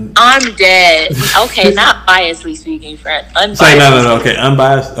 And I'm dead. Okay, not biasly speaking, friend. Unbiased. Say no. Okay,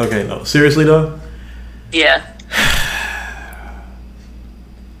 unbiased. Okay, no. Seriously though. Yeah.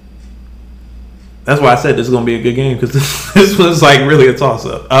 That's why I said this is gonna be a good game because this one's like really a toss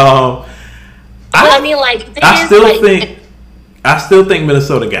up. I still think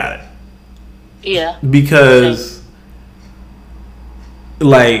Minnesota got it. Yeah. Because,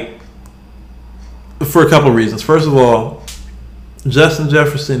 like, for a couple of reasons. First of all, Justin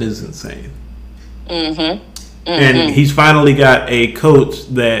Jefferson is insane. And he's finally got a coach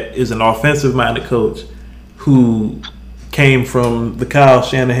that is an offensive-minded coach who came from the Kyle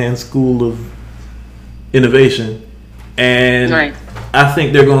Shanahan School of Innovation. And I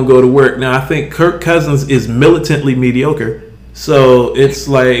think they're going to go to work. Now, I think Kirk Cousins is militantly mediocre. So it's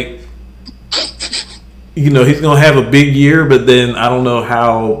like, you know, he's going to have a big year, but then I don't know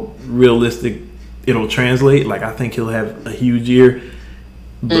how realistic it'll translate. Like, I think he'll have a huge year,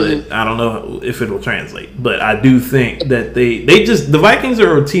 but I don't know if it'll translate. But I do think that the Vikings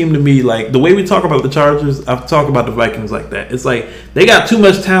are a team to me, like, the way we talk about the Chargers, I talk about the Vikings like that. It's like they got too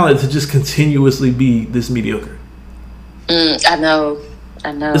much talent to just continuously be this mediocre. I know.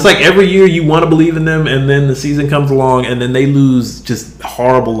 It's like every year you want to believe in them, and then the season comes along, and then they lose just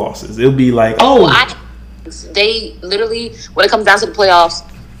horrible losses. It'll be like, they literally, when it comes down to the playoffs,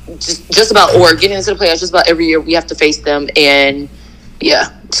 just about, or getting into the playoffs, just about every year we have to face them, and yeah.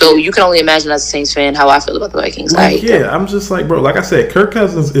 So you can only imagine as a Saints fan how I feel about the Vikings. I'm just like, bro, like I said, Kirk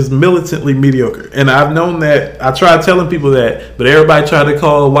Cousins is militantly mediocre, and I've known that. I tried telling people that, but everybody tried to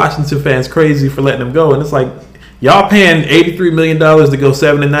call Washington fans crazy for letting him go, and it's like, y'all paying $83 million to go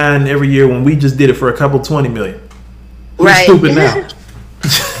 7-9 every year when we just did it for a couple $20 million. Who's stupid now?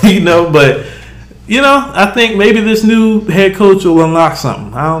 But I think maybe this new head coach will unlock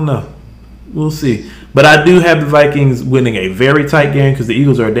something. I don't know. We'll see. But I do have the Vikings winning a very tight game because the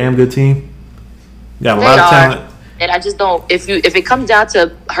Eagles are a damn good team. Got a lot of talent. And I just don't. If it comes down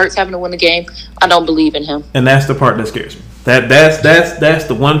to Hurts having to win the game, I don't believe in him. And that's the part that scares me. That's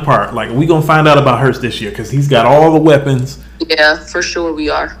the one part. Like, we gonna find out about Hurts this year because he's got all the weapons. Yeah, for sure we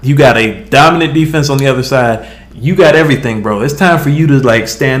are. You got a dominant defense on the other side. You got everything, bro. It's time for you to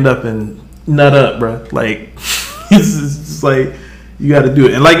stand up and nut up, bro. Like, it's just like you got to do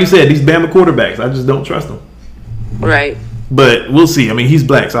it. And like you said, these Bama quarterbacks, I just don't trust them. Right. But we'll see. I mean, he's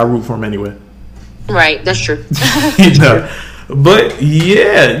black, so I root for him anyway. Right, that's true. But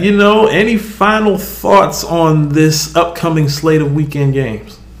yeah, any final thoughts on this upcoming slate of weekend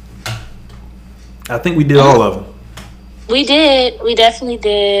games? I think we did all of them. We did. We definitely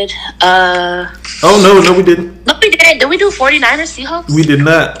did. Oh, no, we didn't. No, we didn't. Did we do 49ers Seahawks? We did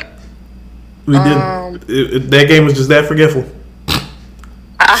not. We didn't. That game was just that forgetful.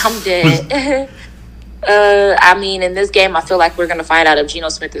 I'm dead. I mean, in this game, I feel like we're going to find out if Geno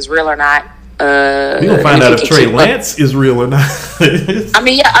Smith is real or not. We're going to find out if Trey Lance is real or not. I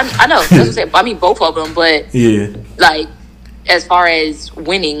mean, yeah, I know. That's what I'm saying. I mean, both of them, but as far as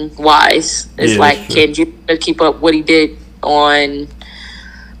winning wise, it's can you keep up what he did on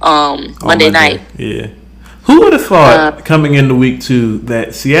Monday night? Yeah. Who would have thought coming into week 2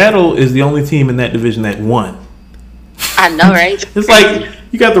 that Seattle is the only team in that division that won? I know, right? It's like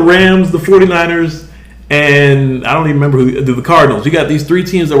you got the Rams, the 49ers, and I don't even remember the Cardinals. You got these 3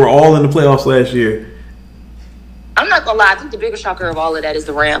 teams that were all in the playoffs last year. I'm not gonna lie. I think the biggest shocker of all of that is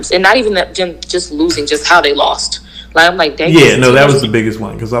the Rams, and not even that just losing, just how they lost. Like, I'm like, dang. Yeah, no, that was the biggest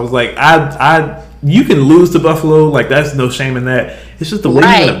one because I was like, you can lose to Buffalo, like that's no shame in that. It's just the way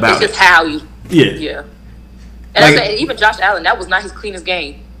you went about it. It's just how you. Yeah. And I said, even Josh Allen, that was not his cleanest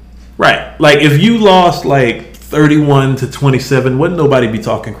game. Right. Like, if you lost 31-27, wouldn't nobody be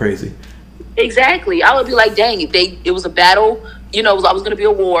talking crazy? Exactly. I would be like, dang, it was a battle. It was always going to be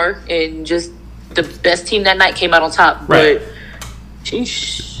a war, and just the best team that night came out on top. Right. But,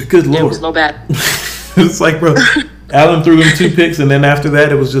 sheesh, good Lord. There was no battle. It's like, bro, Allen threw them 2 picks, and then after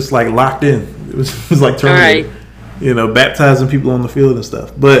that, it was just locked in. It was like Terminator, baptizing people on the field and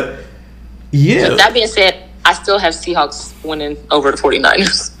stuff. But yeah. With that being said, I still have Seahawks winning over the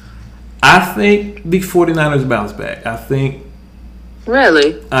 49ers. I think the 49ers bounce back. I think.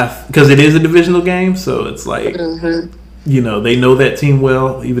 Really? Because it is a divisional game, so it's like, they know that team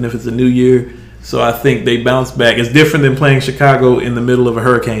well, even if it's a new year. So I think they bounce back. It's different than playing Chicago in the middle of a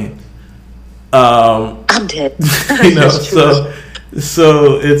hurricane. I'm dead.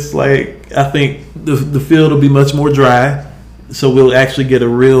 So it's like, I think the field will be much more dry. So we'll actually get a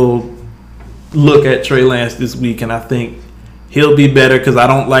real look at Trey Lance this week, and I think he'll be better because I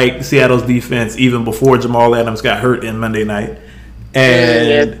don't like Seattle's defense even before Jamal Adams got hurt in Monday night.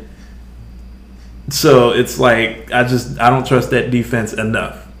 And so it's like, I don't trust that defense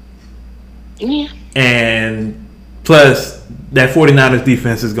enough. Yeah. And plus, that 49ers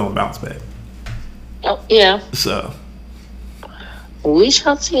defense is going to bounce back. Oh, yeah. So we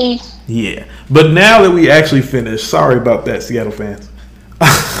shall see. Yeah. But now that we actually finished, sorry about that, Seattle fans.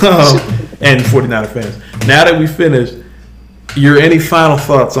 And 49er fans. Now that we finished, any final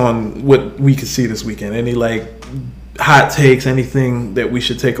thoughts on what we could see this weekend? Any hot takes, anything that we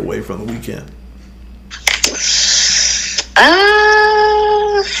should take away from the weekend?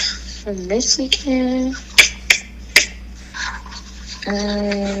 From this weekend,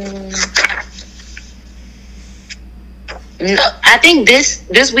 no, I think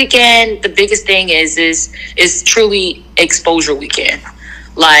this weekend the biggest thing is truly exposure weekend.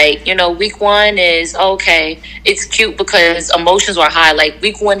 Week 1 is okay. It's cute because emotions are high. Like,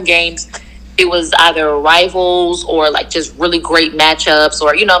 week 1 games, it was either rivals or just really great matchups, or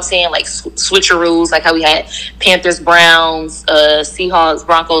what I'm saying, switcheroos, like how we had Panthers, Browns, Seahawks,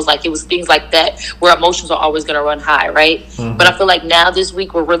 Broncos. It was things like that where emotions are always going to run high, right? Mm-hmm. But I feel like now this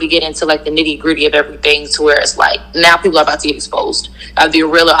week we're really getting into the nitty gritty of everything, to where it's now people are about to get exposed. Either you're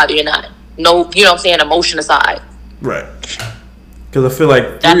real or either you're not. No, what I'm saying, emotion aside. Right. Because I feel like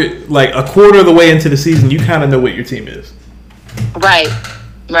a quarter of the way into the season, you kind of know what your team is. Right.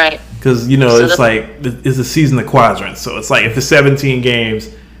 Because, it's a season of quadrants. So it's if it's 17 games,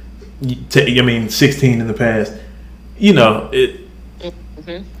 16 in the past,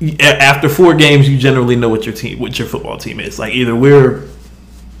 after 4 games, you generally know what your football team is. Either we're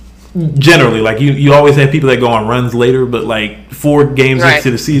generally, you always have people that go on runs later, but 4 games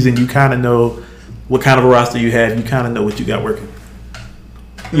into the season, you kind of know what kind of a roster you have. You kind of know what you got working.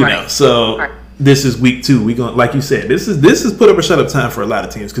 You know, so this is week 2. We going, like you said, this is put up or shut up time for a lot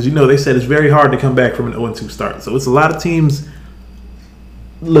of teams, because they said it's very hard to come back from an 0-2 start. So it's a lot of teams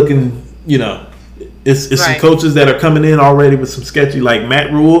looking. It's some coaches that are coming in already with some sketchy, like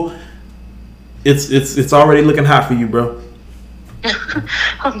Matt Rule. It's already looking hot for you, bro.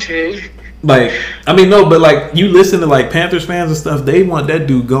 I'm true. Like, I mean, no, but like you listen to like Panthers fans and stuff, they want that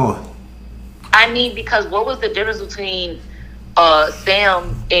dude gone. I mean, because what was the difference between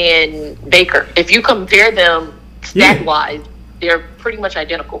Sam and Baker? If you compare them stat wise, they're pretty much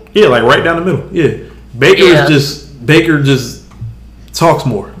identical. Yeah, like right down the middle. Yeah, Baker just talks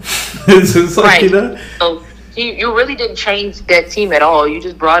more. It's like, So you really didn't change that team at all. You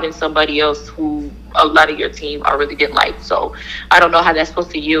just brought in somebody else who a lot of your team already didn't like. So I don't know how that's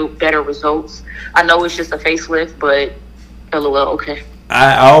supposed to yield better results. I know it's just a facelift, but LOL, okay.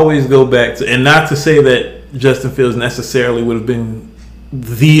 I always go back to, and not to say that Justin Fields necessarily would have been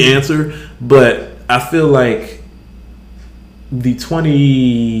the answer, but I feel like the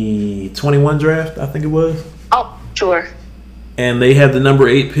 2021 draft, I think it was. Oh, sure. And they had the number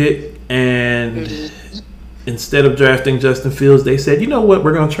 8 pick, and instead of drafting Justin Fields, they said, you know what,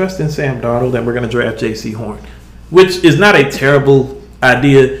 we're going to trust in Sam Darnold and we're going to draft J.C. Horn, which is not a terrible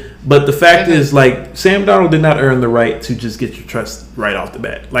idea. But the fact is, like, Sam Darnold did not earn the right to just get your trust right off the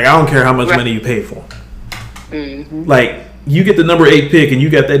bat. Like, I don't care how much money you pay for him. Like, you get the number 8 pick and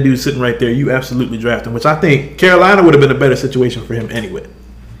you got that dude sitting right there, you absolutely draft him, which I think Carolina would have been a better situation for him anyway.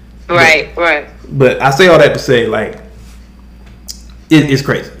 Right. But I say all that to say, like, it's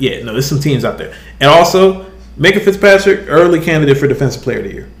crazy. Yeah, no, there's some teams out there. And also, Minka Fitzpatrick, early candidate for Defensive Player of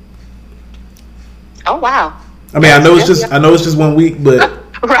the Year. Oh, wow. I mean, I know it's just 1 week, but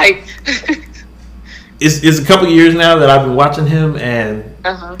right. it's a couple years now that I've been watching him, and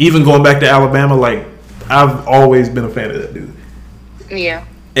even going back to Alabama, like, I've always been a fan of that dude. Yeah.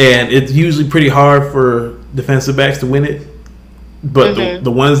 And it's usually pretty hard for defensive backs to win it, but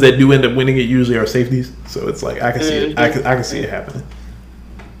the ones that do end up winning it usually are safeties. So it's like I can see it. I can see it happening.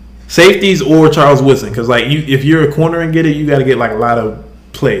 Safeties or Charles Woodson, because like if you're a corner and get it, you got to get like a lot of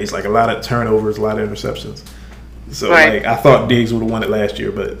plays, like a lot of turnovers, a lot of interceptions. So like I thought Diggs would have won it last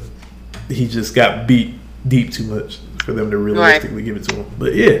year, but he just got beat deep too much for them to realistically give it to him.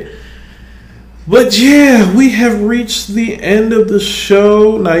 But yeah, we have reached the end of the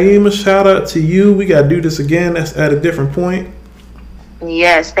show. Naeemah, shout out to you. We got to do this again. That's at a different point.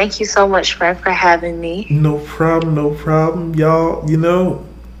 Yes, thank you so much, Fred, for having me. No problem. Y'all,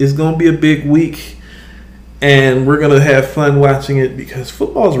 it's going to be a big week, and we're going to have fun watching it because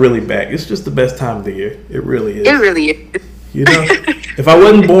football's really back. It's just the best time of the year. It really is. It really is. If I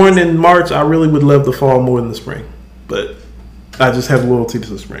wasn't born in March, I really would love the fall more than the spring. But I just have loyalty to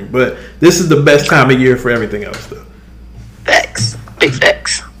the spring. But this is the best time of year for everything else, though. Facts. Big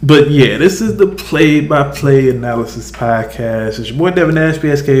facts. But yeah, this is the play-by-play analysis podcast. It's your boy Devin Nash,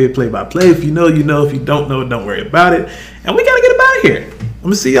 PSK play-by-play. If you know, you know. If you don't know, don't worry about it. And we got to get up out of here. I'm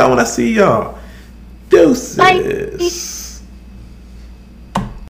going to see y'all when I see y'all. Deuces. Bye.